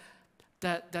that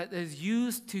is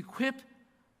used to equip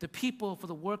the people for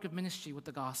the work of ministry with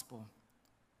the gospel.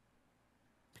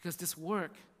 Because this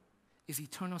work is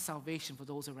eternal salvation for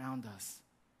those around us.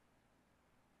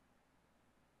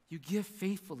 You give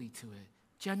faithfully to it,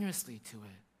 generously to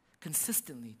it,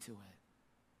 consistently to it.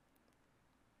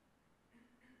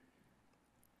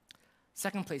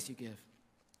 Second place you give,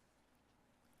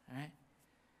 all right?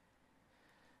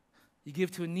 You give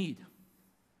to a need.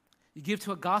 You give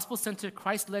to a gospel-centered,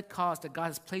 Christ-led cause that God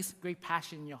has placed great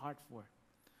passion in your heart for.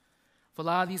 For a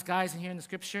lot of these guys in here in the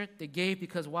scripture, they gave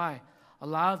because why? A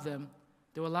lot of them,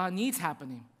 there were a lot of needs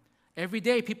happening. Every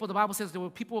day, the Bible says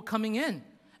people were coming in.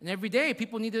 And every day,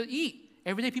 people need to eat.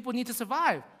 Every day, people need to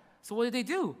survive. So what did they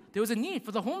do? There was a need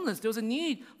for the homeless. There was a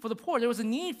need for the poor. There was a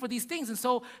need for these things. And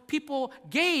so people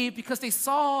gave because they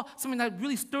saw something that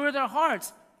really stirred their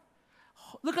hearts.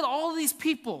 Look at all these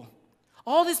people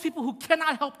who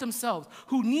cannot help themselves,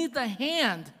 who need the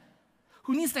hand,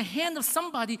 who needs the hand of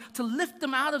somebody to lift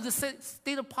them out of the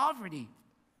state of poverty.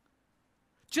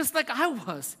 Just like I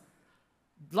was,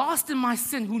 lost in my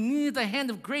sin, who needed the hand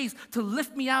of grace to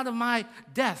lift me out of my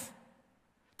death.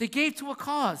 They gave to a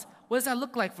cause. What does that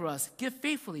look like for us? Give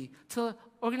faithfully to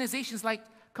organizations like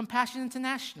Compassion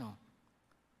International,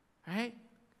 right?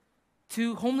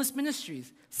 To homeless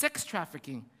ministries, sex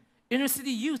trafficking, inner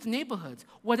city youth, neighborhoods.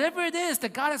 Whatever it is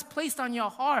that God has placed on your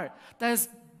heart that's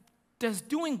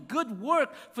doing good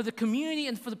work for the community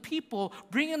and for the people,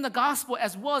 bringing the gospel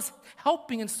as well as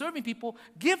helping and serving people,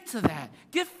 give to that.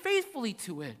 Give faithfully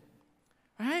to it,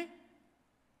 right?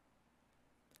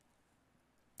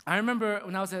 I remember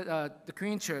when I was at the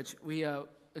Korean church, we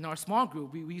in our small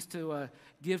group, we used to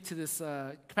give to this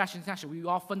Compassion International. We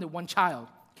all funded one child,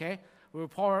 okay? We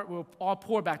were all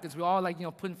poor back then. So we were all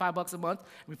putting $5 a month,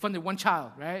 and we funded one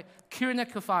child, right?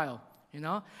 Kirinet Kafile,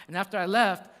 And after I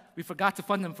left, we forgot to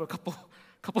fund them for a couple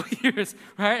of years,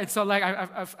 right? And so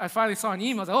I finally saw an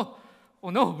email. I was like, oh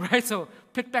no, right? So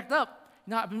picked back up.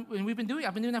 I've been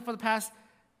doing that for the past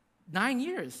 9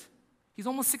 years. He's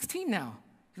almost 16 now.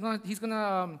 He's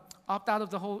gonna opt out of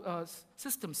the whole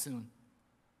system soon.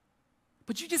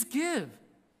 But you just give.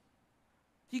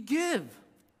 You give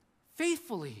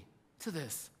faithfully to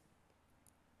this,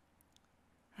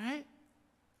 right?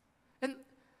 And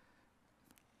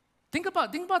think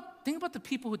about the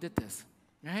people who did this,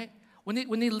 right?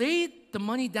 When they laid the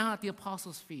money down at the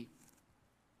apostles' feet,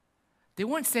 they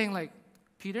weren't saying like,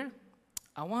 Peter,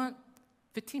 I want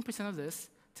 15% of this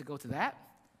to go to that,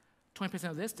 20%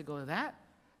 of this to go to that,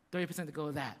 30% to go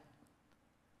to that.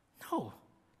 No,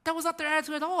 that was not their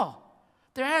attitude at all.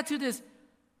 Their attitude is,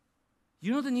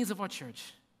 you know the needs of our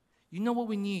church. You know what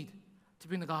we need to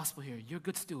bring the gospel here. You're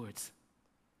good stewards.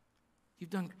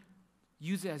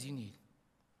 Use it as you need.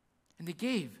 And they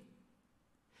gave.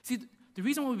 See, the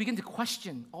reason why we begin to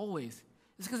question always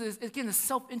is because it's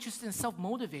self-interested and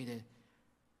self-motivated,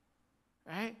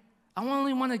 right? I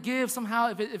only want to give somehow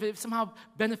if it somehow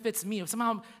benefits me, if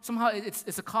somehow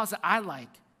it's a cause that I like,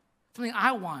 something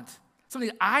I want,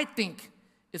 something I think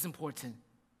is important.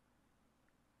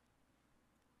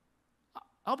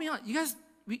 I'll be honest, you guys,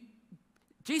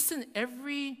 Jason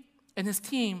and his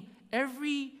team,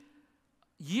 every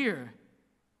year,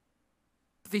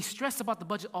 they stress about the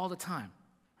budget all the time,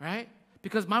 right?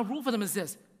 Because my rule for them is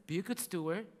this: be a good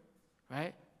steward,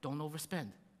 right? Don't overspend.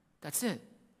 That's it.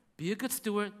 Be a good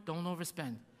steward. Don't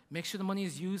overspend. Make sure the money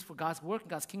is used for God's work,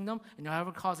 God's kingdom, and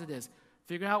however cause it is.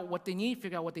 Figure out what they need,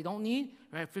 figure out what they don't need,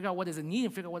 right? Figure out what is a need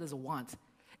and figure out what is a want.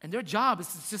 And their job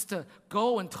is just to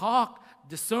go and talk,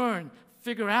 discern,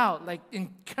 figure out.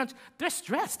 They're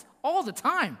stressed all the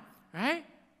time, right?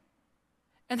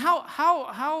 And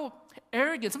how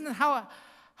arrogant, how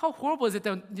horrible is it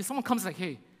that someone comes like,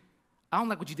 hey, I don't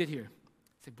like what you did here.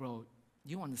 I say, bro,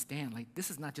 you understand, like,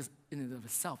 this is not just in and of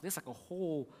itself. There's like a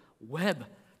whole web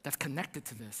that's connected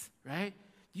to this, right?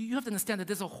 You have to understand that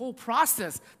there's a whole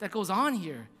process that goes on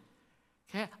here.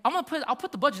 Okay? I'll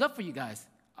put the budget up for you guys.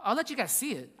 I'll let you guys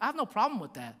see it. I have no problem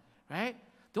with that, right?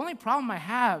 The only problem I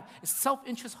have is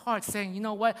self-interest heart saying, you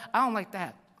know what, I don't like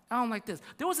that. I don't like this.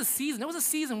 There was a season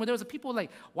where there was people like,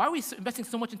 why are we investing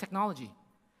so much in technology?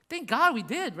 Thank God we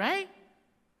did, right?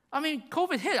 I mean,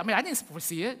 COVID hit. I mean, I didn't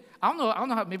foresee it. I don't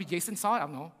know how, maybe Jason saw it. I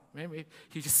don't know. Maybe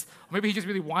he just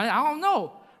really wanted it. I don't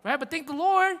know, right? But thank the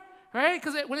Lord, right?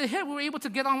 Because when it hit, we were able to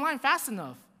get online fast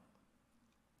enough.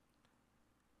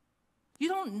 You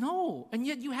don't know, and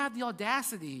yet you have the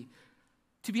audacity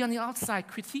to be on the outside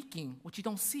critiquing what you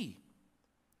don't see.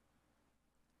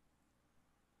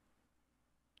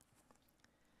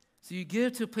 So you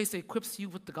give to a place that equips you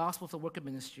with the gospel for work of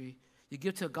ministry. You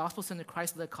give to a gospel-centered,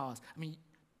 Christ-led cause. I mean,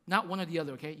 not one or the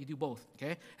other, okay? You do both,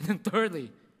 okay? And then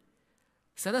thirdly,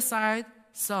 set aside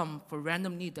some for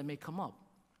random need that may come up.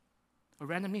 A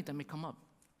random need that may come up.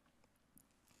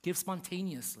 Give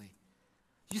spontaneously.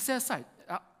 You set aside.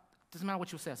 Doesn't matter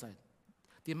what you set aside.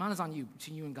 The amount is on you,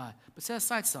 between you and God. But set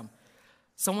aside some.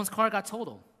 Someone's car got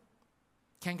totaled.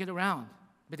 Can't get around.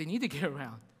 But they need to get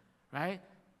around, right?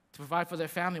 To provide for their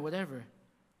family, whatever.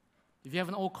 If you have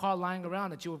an old car lying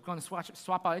around that you were going to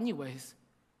swap out anyways,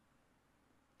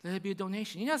 let it be a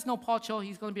donation. You guys know Paul Cho?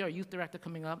 He's going to be our youth director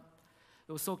coming up.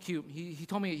 It was so cute. He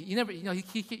told me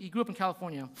he grew up in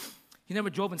California. He never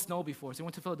drove in snow before, so he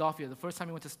went to Philadelphia. The first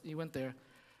time he went there,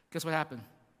 guess what happened?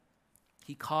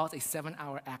 He caused a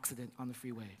 7-hour accident on the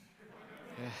freeway.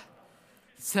 Yeah.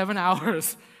 7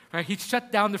 hours, right? He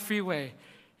shut down the freeway.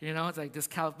 You know, it's like this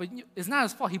but it's not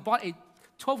his fault. He bought a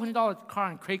 $1,200 car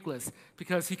on Craigslist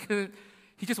because he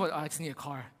just went, I just need a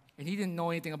car. And he didn't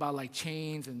know anything about like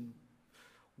chains and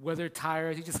weather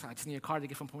tires. I just need a car to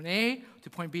get from point A to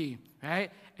point B,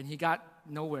 right? And he got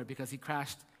nowhere because he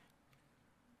crashed.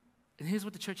 And here's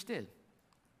what the church did.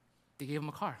 They gave him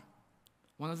a car.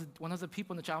 One of the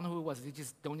people in the church, I don't know who it was, they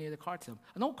just donated a car to him.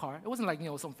 An old car. It wasn't like,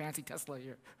 some fancy Tesla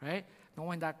here, right? No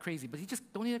one that crazy. But he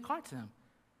just donated a car to them.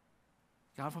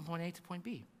 Got him from point A to point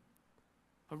B.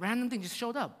 A random thing just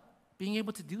showed up. Being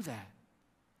able to do that.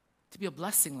 To be a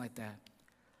blessing like that.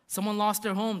 Someone lost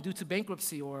their home due to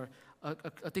bankruptcy or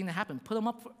a thing that happened. Put them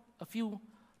up for a few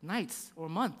nights or a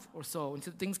month or so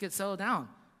until things get settled down.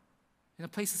 In a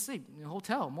place to sleep, in a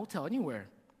hotel, motel, anywhere,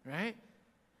 right?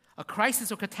 A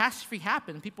crisis or catastrophe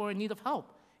happened and people are in need of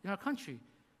help in our country.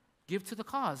 Give to the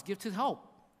cause. Give to help.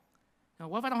 Now,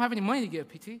 what if I don't have any money to give,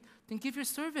 PT? Then give your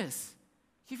service.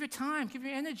 Give your time. Give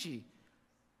your energy,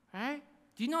 right?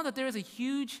 Do you know that there is a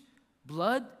huge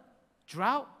blood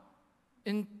drought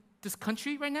in this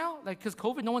country right now? Like, because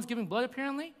COVID, no one's giving blood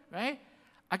apparently, right?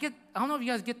 I don't know if you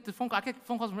guys get the phone call. I get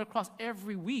phone calls from Red Cross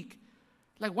every week.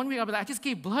 Like, one week I'll be like, I just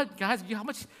gave blood, guys. How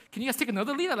much? Can you guys take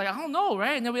another liter? Like, I don't know,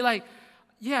 right? And they'll be like,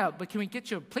 yeah, but can we get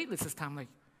your platelets this time? Like,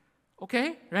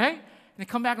 okay, right? And they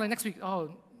come back like next week, can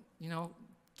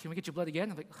we get your blood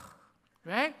again? I'm like, ugh,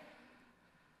 right?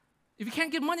 If you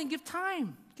can't give money, give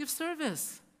time. Give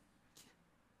service.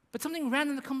 But something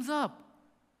random that comes up,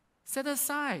 set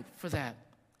aside for that.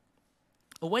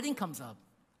 A wedding comes up.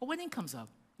 A wedding comes up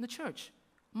in the church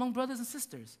among brothers and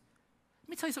sisters. Let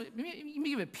me tell you something. Let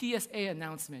me give a PSA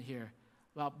announcement here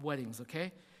about weddings,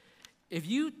 okay? If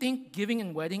you think giving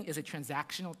in wedding is a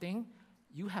transactional thing,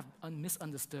 you have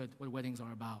misunderstood what weddings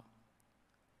are about.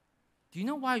 Do you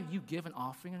know why you give an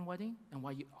offering in a wedding and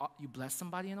why you bless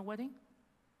somebody in a wedding?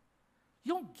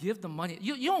 You don't give the money.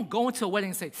 You don't go into a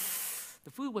wedding and say,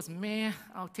 the food was meh,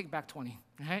 I'll take back 20,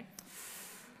 right?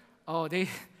 Oh, they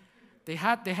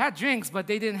had drinks, but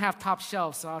they didn't have top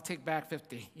shelf, so I'll take back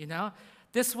 50,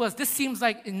 This seems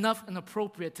like enough and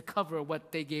appropriate to cover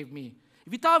what they gave me.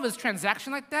 If you thought of it as a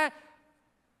transaction like that,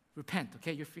 repent,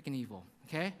 okay? You're freaking evil,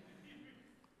 okay?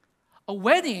 A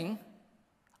wedding,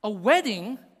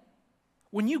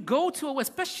 when you go to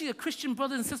especially a Christian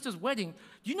brother and sister's wedding,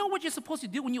 do you know what you're supposed to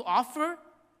do when you offer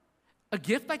a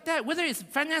gift like that? Whether it's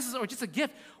finances or just a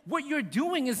gift, what you're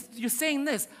doing is you're saying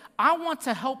this, I want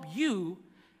to help you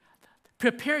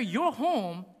prepare your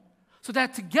home so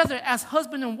that together as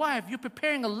husband and wife, you're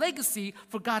preparing a legacy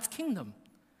for God's kingdom.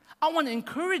 I want to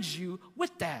encourage you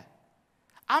with that.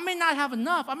 I may not have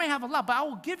enough, I may have a lot, but I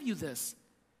will give you this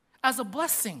as a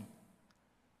blessing.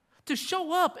 To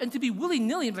show up and to be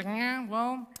willy-nilly, like,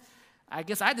 well, I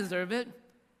guess I deserve it.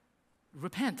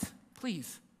 Repent,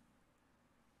 please.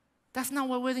 That's not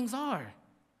what weddings are.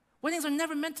 Weddings are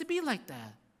never meant to be like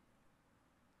that.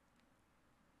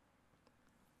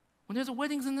 When there's a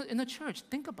weddings in the church,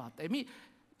 think about that. I mean,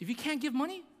 if you can't give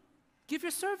money, give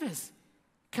your service.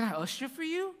 Can I usher for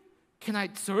you? Can I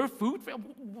serve food?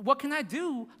 What can I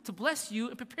do to bless you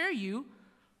and prepare you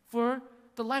for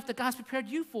the life that God's prepared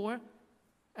you for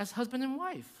as husband and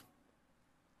wife?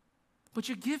 But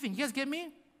you're giving. You guys get me?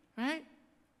 Right?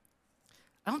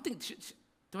 I don't think,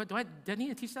 do I need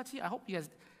to teach that to you? I hope you guys,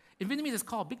 in Vietnamese it's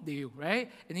called big deal, right?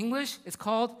 In English it's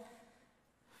called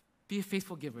be a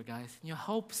faithful giver, guys.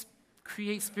 Help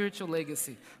create spiritual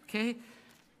legacy, okay?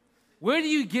 Where do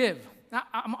you give? Now,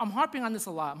 I'm harping on this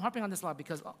a lot. I'm harping on this a lot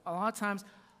because a lot of times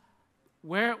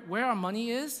where our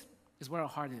money is where our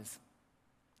heart is,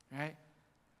 right?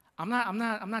 I'm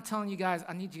not telling you guys,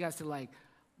 I need you guys to like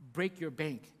break your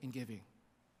bank in giving.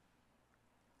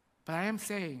 But I am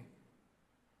saying,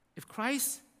 if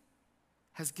Christ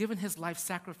has given his life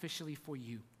sacrificially for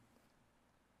you,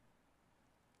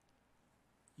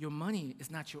 your money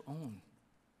is not your own.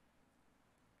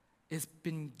 It's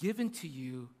been given to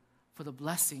you for the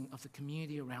blessing of the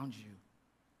community around you.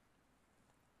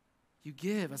 You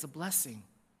give as a blessing.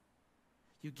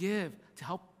 You give to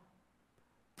help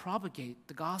propagate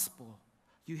the gospel.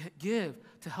 You give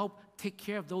to help take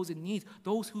care of those in need,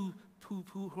 those who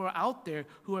are out there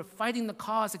who are fighting the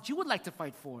cause that you would like to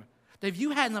fight for. That if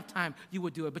you had enough time, you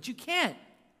would do it, but you can't.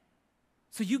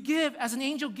 So you give as an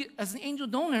angel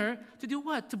donor to do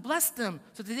what? To bless them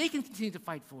so that they can continue to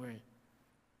fight for it.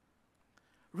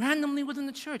 Randomly within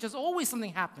the church, there's always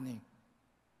something happening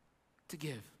to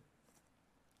give.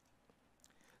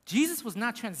 Jesus was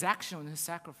not transactional in his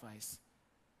sacrifice.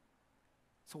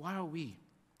 So why are we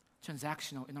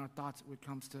transactional in our thoughts when it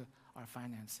comes to our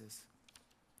finances?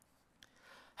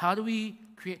 How do we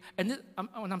create, and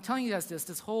when I'm telling you guys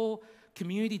this whole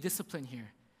community discipline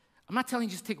here, I'm not telling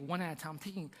you just take one at a time. I'm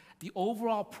taking the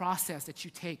overall process that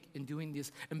you take in doing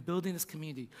this and building this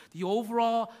community. The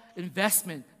overall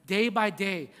investment, day by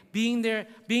day, being there,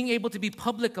 being able to be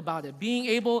public about it, being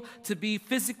able to be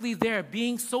physically there,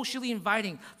 being socially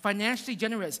inviting, financially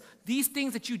generous. These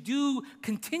things that you do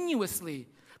continuously,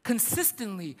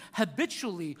 consistently,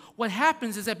 habitually, what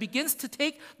happens is that begins to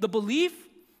take the belief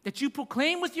that you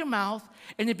proclaim with your mouth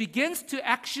and it begins to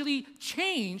actually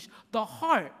change the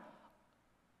heart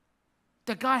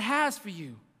that God has for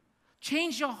you.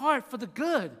 Change your heart for the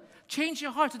good. Change your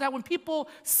heart so that when people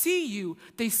see you,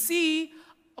 they see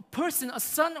a person, a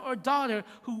son or a daughter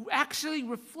who actually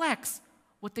reflects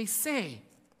what they say.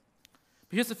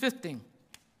 But here's the fifth thing.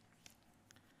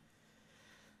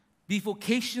 Be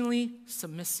vocationally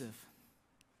submissive.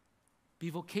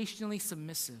 Be vocationally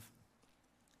submissive.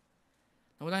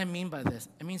 Now, what do I mean by this?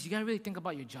 It means you got to really think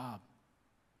about your job.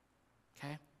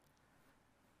 Okay?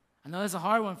 I know it's a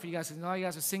hard one for you guys because you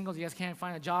guys are single, you guys can't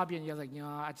find a job yet, and you're like,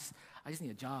 I just need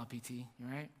a job, PT,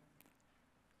 right?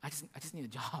 I just need a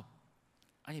job.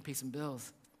 I need to pay some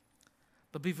bills.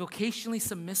 But be vocationally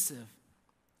submissive.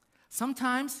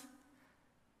 Sometimes,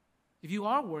 if you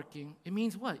are working, it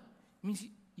means what? It means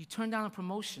you turn down a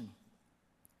promotion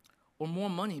or more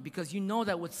money because you know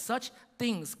that with such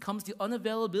things comes the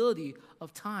unavailability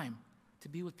of time to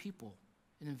be with people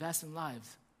and invest in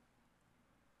lives.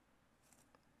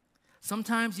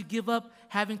 Sometimes you give up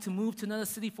having to move to another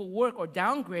city for work or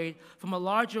downgrade from a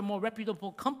larger, more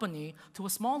reputable company to a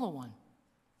smaller one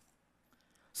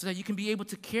so that you can be able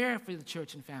to care for the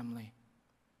church and family.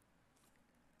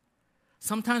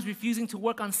 Sometimes refusing to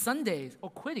work on Sundays or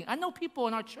quitting. I know people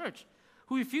in our church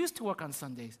who refuse to work on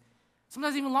Sundays.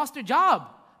 Sometimes even lost their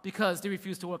job because they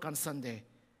refuse to work on Sunday.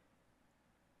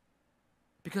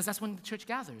 Because that's when the church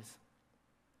gathers.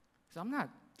 So I'm not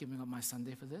giving up my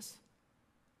Sunday for this.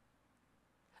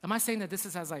 Am I saying that this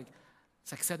is it's like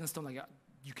set in stone, like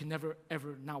you can never,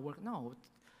 ever not work? No.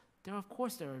 Of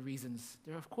course there are reasons.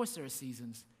 Of course there are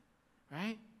seasons,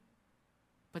 right?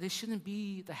 But it shouldn't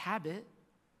be the habit.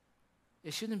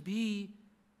 It shouldn't be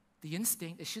the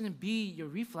instinct. It shouldn't be your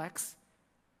reflex.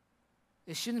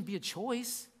 It shouldn't be a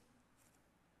choice.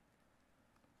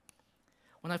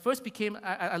 When I first became,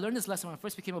 I learned this lesson when I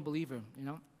first became a believer,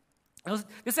 This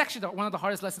is actually one of the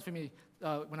hardest lessons for me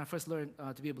when I first learned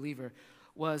to be a believer.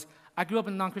 Was I grew up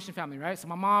in a non-Christian family, right? So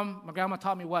my grandma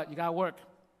taught me what? You gotta work.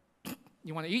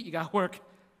 You wanna eat, you gotta work,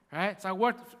 right? So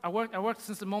I worked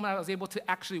since the moment I was able to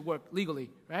actually work legally,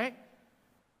 right?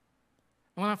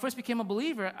 And when I first became a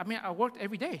believer, I worked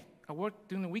every day. I worked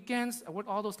during the weekends. I worked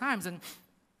all those times. And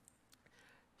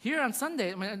here on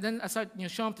Sunday, then I started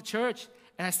showing up to church,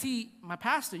 and I see my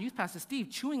pastor, youth pastor Steve,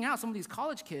 chewing out some of these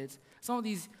college kids, some of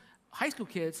these high school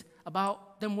kids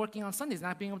about them working on Sundays,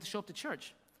 not being able to show up to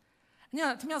church.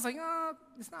 And to me, I was like, oh,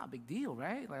 it's not a big deal,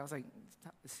 right? Like I was like,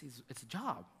 it's a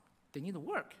job. They need to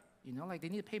work, like they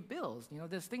need to pay bills.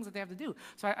 There's things that they have to do.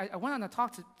 So I went on and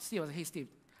talked to Steve. I was like, hey, Steve,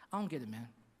 I don't get it, man.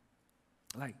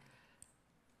 Like,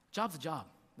 job's a job.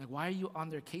 Like, why are you on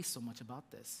their case so much about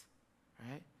this,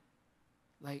 right?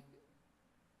 Like,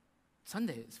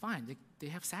 Sunday, it's fine. They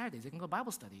have Saturdays. They can go to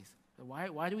Bible studies.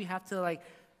 Why do we have to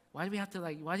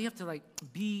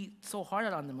be so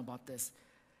hard on them about this?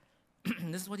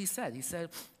 This is what he said. He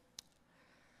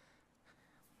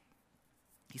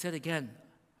said again,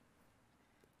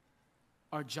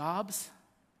 our jobs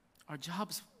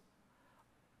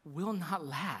will not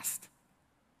last.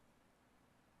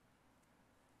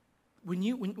 When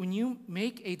you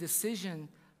make a decision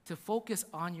to focus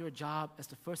on your job as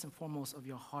the first and foremost of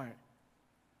your heart,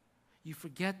 you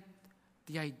forget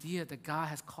the idea that God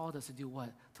has called us to do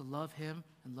what? To love Him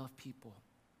and love people.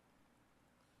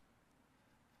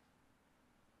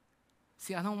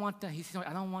 See, I don't want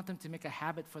them to make a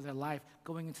habit for their life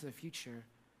going into the future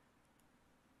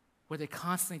where they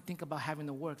constantly think about having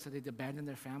to work, so they abandon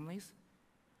their families.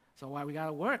 So why we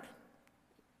gotta work,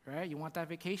 right? You want that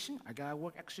vacation? I gotta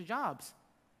work extra jobs.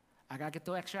 I gotta get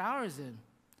those extra hours in.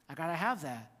 I gotta have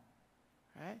that,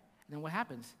 right? And then what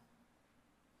happens?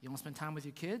 You don't spend time with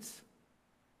your kids.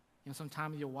 You don't spend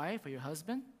time with your wife or your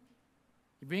husband.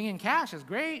 You bring in cash, that's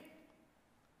great,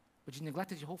 but you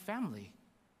neglected your whole family.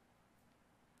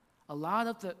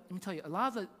 Let me tell you, a lot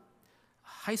of the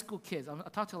high school kids, I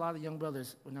talked to a lot of the young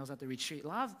brothers when I was at the retreat, a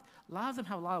lot of them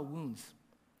have a lot of wounds.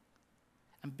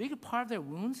 And a bigger part of their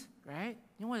wounds, right,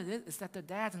 you know what it is that their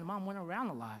dads and their mom went around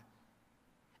a lot.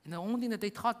 And the only thing that they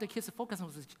taught their kids to focus on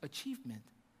was achievement.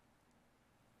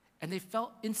 And they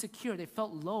felt insecure, they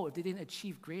felt low if they didn't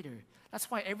achieve greater. That's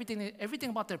why everything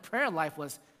about their prayer life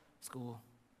was school.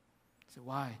 So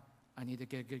why? I need to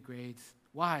get good grades.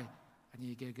 Why? I need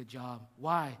to get a good job.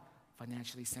 Why?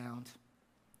 Financially sound.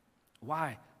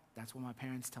 Why? That's what my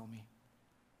parents tell me.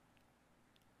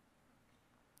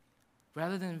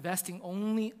 Rather than investing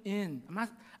only in,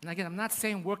 I'm not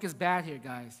saying work is bad here,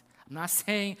 guys. I'm not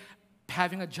saying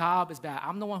having a job is bad.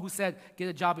 I'm the one who said get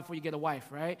a job before you get a wife,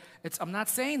 right? I'm not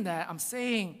saying that. I'm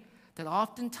saying that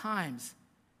oftentimes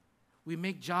we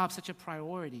make jobs such a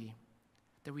priority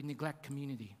that we neglect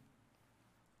community.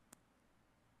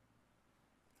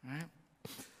 Right?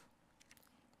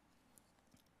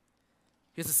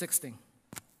 Here's the sixth thing.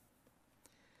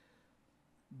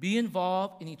 Be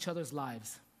involved in each other's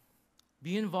lives.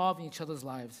 Be involved in each other's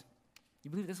lives.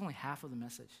 You believe this is only half of the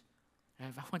message? Right?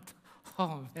 If I went,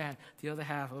 oh man, the other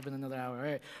half would have been another hour,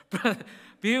 right? But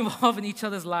be involved in each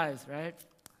other's lives, right?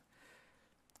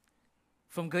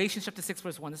 From Galatians chapter 6,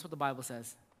 verse 1, this is what the Bible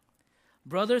says.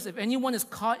 Brothers, if anyone is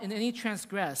caught in any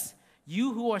transgress,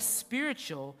 you who are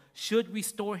spiritual should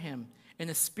restore him in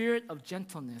a spirit of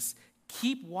gentleness.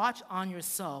 Keep watch on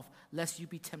yourself, lest you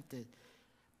be tempted.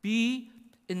 Be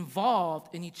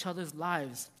involved in each other's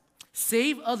lives.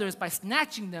 Save others by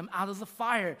snatching them out of the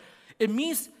fire. It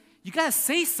means you got to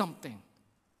say something.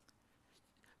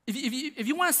 If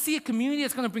you want to see a community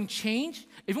that's going to bring change,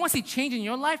 if you want to see change in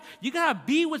your life, you got to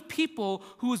be with people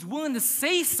who is willing to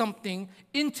say something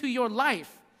into your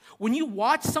life. When you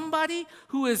watch somebody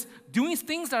who is doing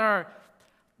things that are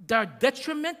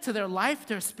detriment to their life,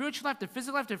 their spiritual life, their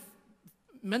physical life, their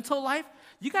mental life,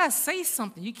 you got to say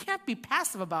something. You can't be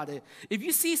passive about it. If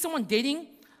you see someone dating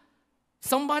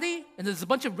somebody and there's a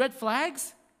bunch of red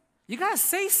flags, you got to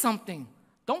say something.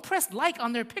 Don't press like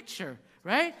on their picture,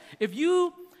 right? If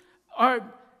you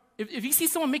see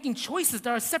someone making choices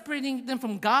that are separating them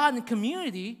from God and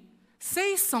community,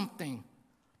 say something.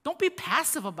 Don't be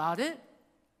passive about it.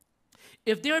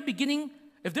 If they're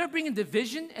bringing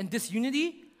division and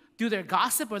disunity through their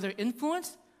gossip or their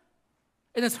influence,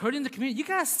 and it's hurting the community, you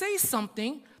gotta say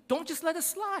something. Don't just let it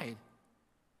slide.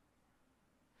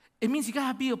 It means you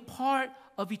gotta be a part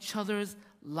of each other's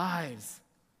lives.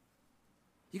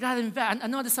 You gotta invest. I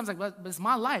know this sounds like, but it's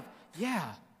my life.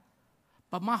 Yeah.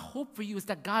 But my hope for you is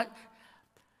that God,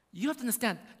 you have to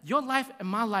understand, your life and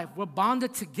my life, we're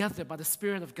bonded together by the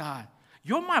Spirit of God.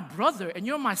 You're my brother and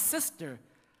you're my sister.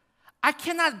 I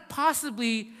cannot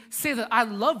possibly say that I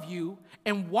love you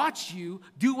and watch you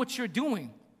do what you're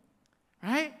doing,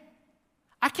 right?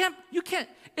 You can't,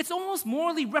 it's almost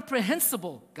morally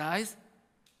reprehensible, guys,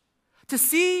 to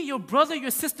see your brother,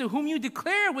 your sister, whom you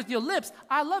declare with your lips,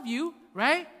 I love you,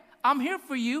 right? I'm here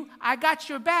for you. I got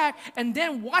your back. And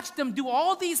then watch them do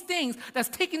all these things that's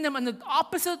taking them in the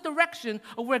opposite direction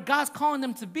of where God's calling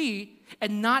them to be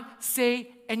and not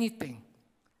say anything.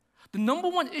 The number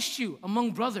one issue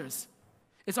among brothers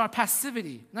is our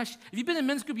passivity. Now, if you've been in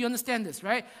men's group, you understand this,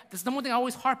 right? That's the one thing I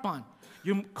always harp on.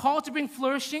 You're called to bring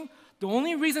flourishing. The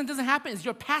only reason it doesn't happen is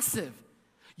you're passive.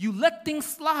 You let things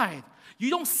slide. You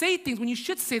don't say things when you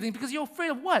should say things because you're afraid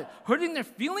of what? Hurting their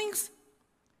feelings?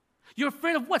 You're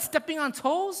afraid of what? Stepping on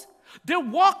toes? They're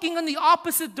walking in the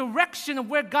opposite direction of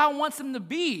where God wants them to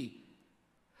be.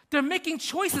 They're making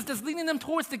choices that's leading them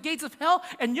towards the gates of hell,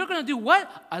 and you're going to do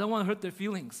what? I don't want to hurt their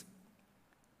feelings.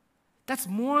 That's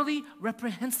morally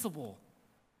reprehensible.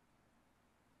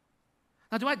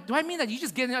 Now, do I mean that you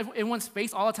just get in everyone's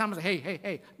face all the time and say,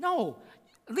 hey? No.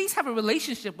 At least have a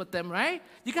relationship with them, right?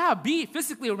 You got to be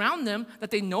physically around them,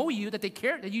 that they know you, that they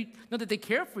care, that you know that they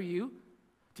care for you,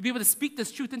 to be able to speak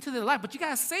this truth into their life. But you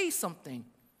got to say something.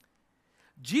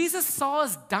 Jesus saw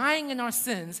us dying in our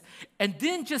sins and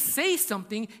didn't just say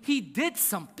something, he did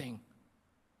something.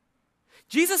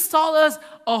 Jesus saw us,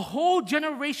 a whole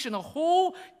generation, a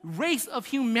whole race of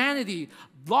humanity,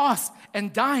 lost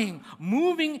and dying,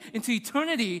 moving into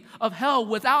eternity of hell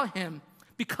without him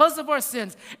because of our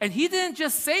sins. And he didn't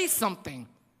just say something,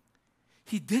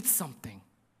 he did something.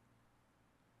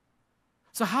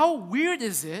 So how weird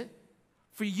is it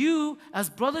for you as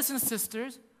brothers and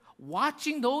sisters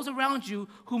watching those around you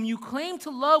whom you claim to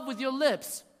love with your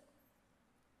lips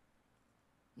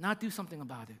not do something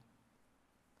about it?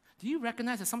 Do you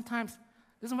recognize that sometimes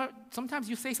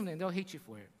you say something and they'll hate you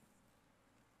for it?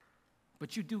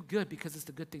 But you do good because it's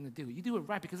the good thing to do. You do it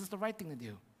right because it's the right thing to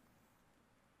do.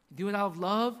 You do it out of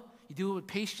love. You do it with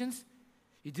patience.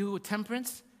 You do it with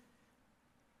temperance.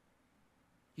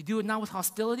 You do it not with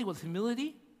hostility, with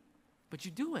humility, but you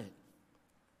do it.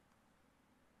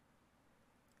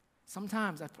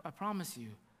 Sometimes, I promise you,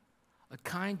 a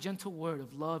kind, gentle word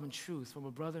of love and truth from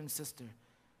a brother and sister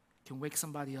can wake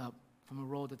somebody up from a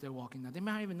road that they're walking down. They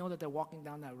might not even know that they're walking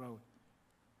down that road.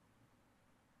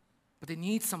 But they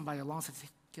need somebody along to say,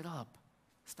 get up,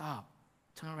 stop,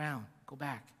 turn around, go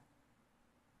back.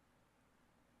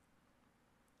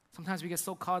 Sometimes we get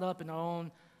so caught up in our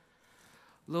own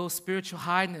little spiritual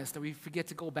highness that we forget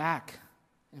to go back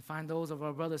and find those of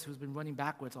our brothers who's been running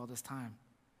backwards all this time.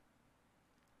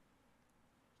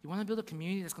 You want to build a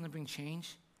community that's going to bring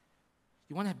change?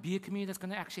 You want to be a community that's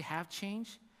going to actually have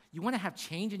change? You want to have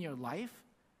change in your life?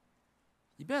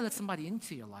 You better let somebody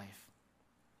into your life.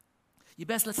 You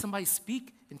best let somebody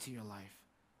speak into your life.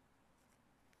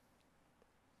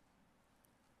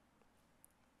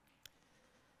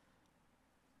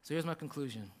 So here's my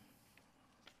conclusion.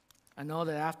 I know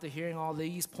that after hearing all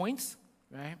these points,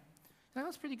 right, that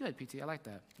was pretty good, PT. I like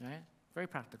that, right? Very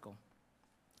practical.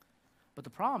 But the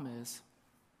problem is,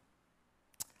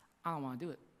 I don't want to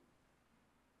do it.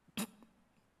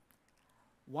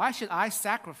 Why should I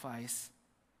sacrifice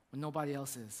when nobody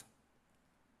else is?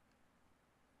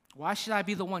 Why should I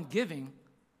be the one giving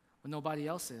when nobody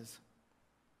else is?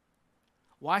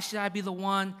 Why should I be the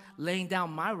one laying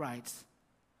down my rights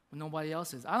when nobody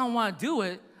else is? I don't want to do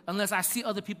it unless I see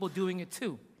other people doing it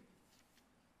too.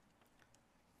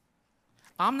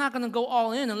 I'm not going to go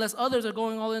all in unless others are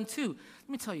going all in too. Let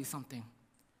me tell you something.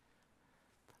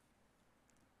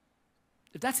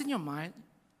 If that's in your mind,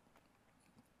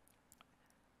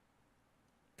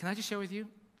 can I just share with you?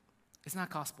 It's not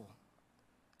gospel.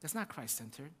 That's not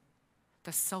Christ-centered.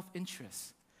 That's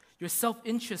self-interest. Your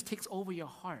self-interest takes over your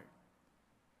heart.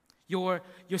 Your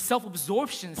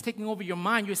self-absorption is taking over your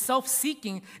mind. Your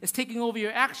self-seeking is taking over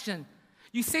your action.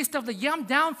 You say stuff like, yeah, I'm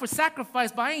down for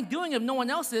sacrifice, but I ain't doing it if no one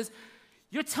else is.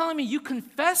 You're telling me you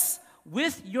confess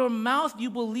with your mouth you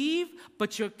believe,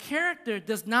 but your character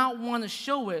does not want to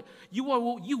show it. You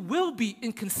will be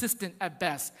inconsistent at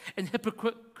best and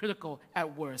hypocritical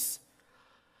at worst.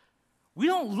 We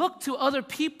don't look to other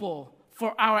people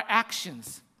for our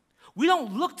actions. We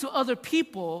don't look to other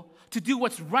people to do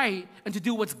what's right and to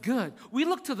do what's good. We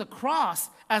look to the cross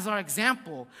as our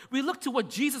example. We look to what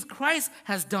Jesus Christ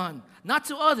has done, not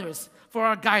to others for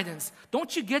our guidance.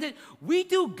 Don't you get it? We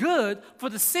do good for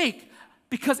the sake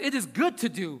because it is good to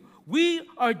do. We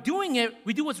are doing it,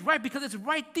 we do what's right because it's the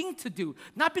right thing to do,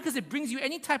 not because it brings you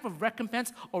any type of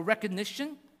recompense or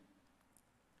recognition.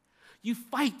 You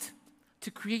fight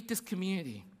to create this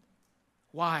community.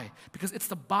 Why? Because it's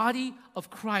the body of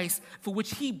Christ for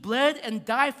which he bled and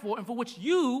died for and for which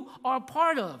you are a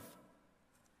part of.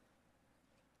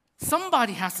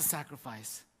 Somebody has to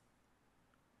sacrifice.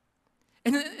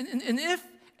 And if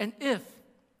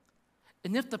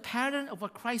the pattern of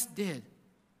what Christ did,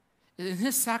 in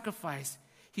his sacrifice,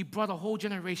 He brought a whole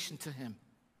generation to him,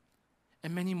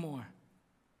 and many more.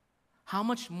 How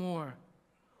much more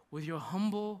will your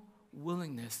humble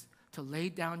willingness to lay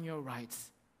down your rights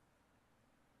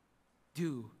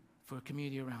do for a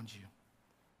community around you?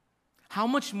 How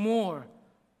much more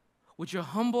would your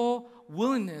humble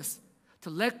willingness to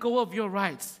let go of your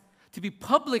rights, to be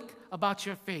public about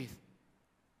your faith,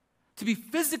 to be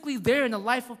physically there in the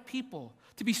life of people,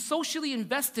 to be socially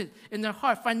invested in their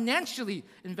heart, financially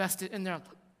invested in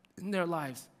their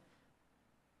lives?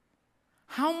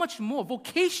 How much more,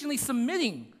 vocationally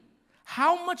submitting,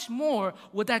 how much more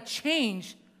would that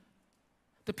change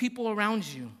the people around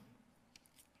you?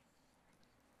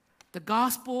 The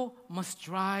gospel must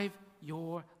drive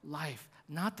your life,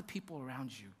 not the people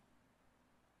around you.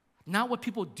 Not what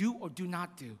people do or do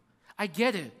not do. I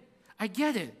get it. I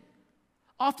get it.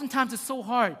 Oftentimes it's so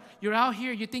hard. You're out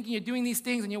here, you're thinking you're doing these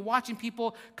things, and you're watching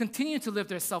people continue to live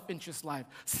their self-interest life,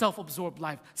 self-absorbed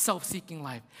life, self-seeking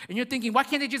life. And you're thinking, why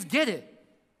can't they just get it?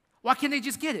 Why can't they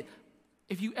just get it?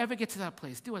 If you ever get to that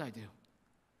place, do what I do.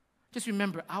 Just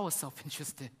remember, I was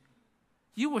self-interested.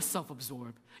 You were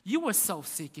self-absorbed. You were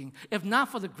self-seeking. If not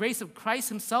for the grace of Christ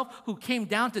himself who came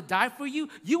down to die for you,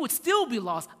 you would still be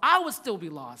lost. I would still be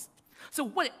lost. So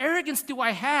what arrogance do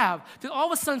I have to all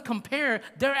of a sudden compare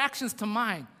their actions to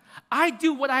mine? I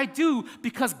do what I do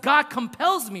because God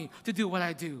compels me to do what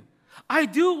I do. I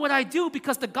do what I do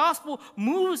because the gospel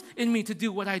moves in me to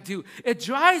do what I do. It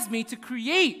drives me to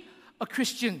create a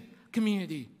Christian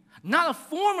community. Not a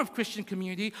form of Christian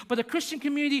community, but a Christian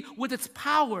community with its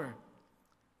power.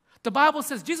 The Bible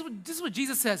says, this is what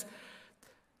Jesus says,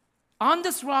 on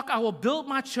this rock I will build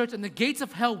my church, and the gates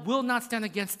of hell will not stand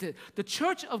against it. The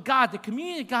church of God, the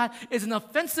community of God, is an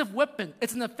offensive weapon.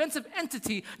 It's an offensive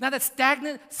entity, not a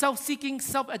stagnant, self-seeking,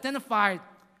 self-identified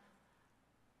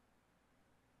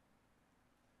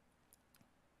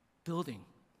building.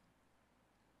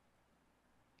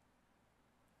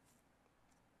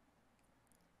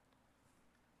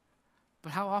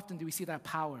 But how often do we see that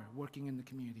power working in the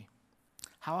community?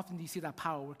 How often do you see that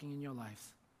power working in your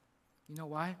lives? You know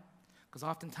why? Because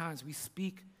oftentimes we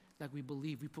speak like we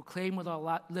believe. We proclaim with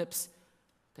our lips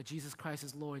that Jesus Christ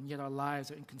is Lord, and yet our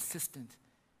lives are inconsistent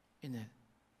in it.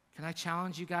 Can I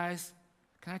challenge you guys?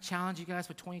 Can I challenge you guys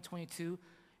for 2022,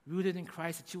 rooted in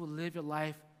Christ, that you will live your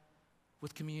life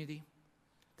with community?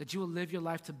 That you will live your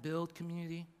life to build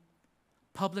community?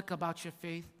 Public about your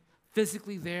faith?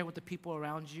 Physically there with the people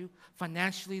around you?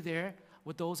 Financially there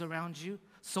with those around you?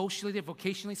 Socially there,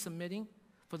 vocationally submitting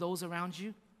for those around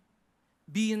you?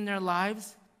 Be in their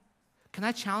lives? Can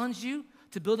I challenge you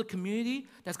to build a community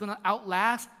that's going to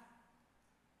outlast,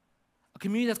 a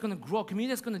community that's going to grow, a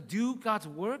community that's going to do God's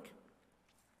work?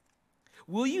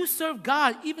 Will you serve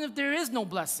God even if there is no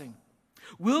blessing?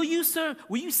 Will you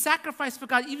sacrifice for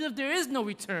God even if there is no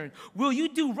return? Will you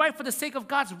do right for the sake of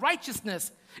God's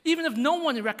righteousness even if no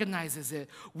one recognizes it?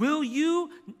 Will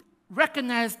you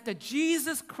recognize that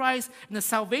Jesus Christ and the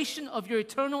salvation of your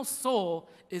eternal soul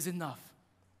is enough?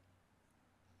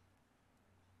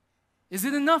 Is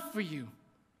it enough for you?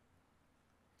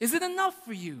 Is it enough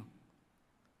for you?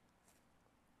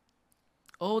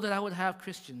 Oh, that I would have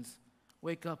Christians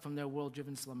wake up from their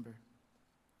world-driven slumber.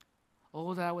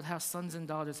 Oh, that I would have sons and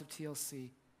daughters of TLC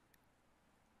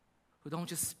who don't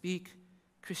just speak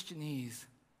Christianese,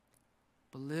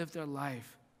 but live their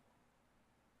life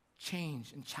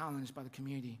changed and challenged by the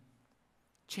community,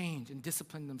 change and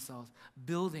discipline themselves,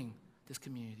 building this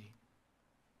community.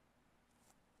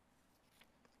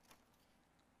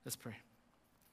 Let's pray.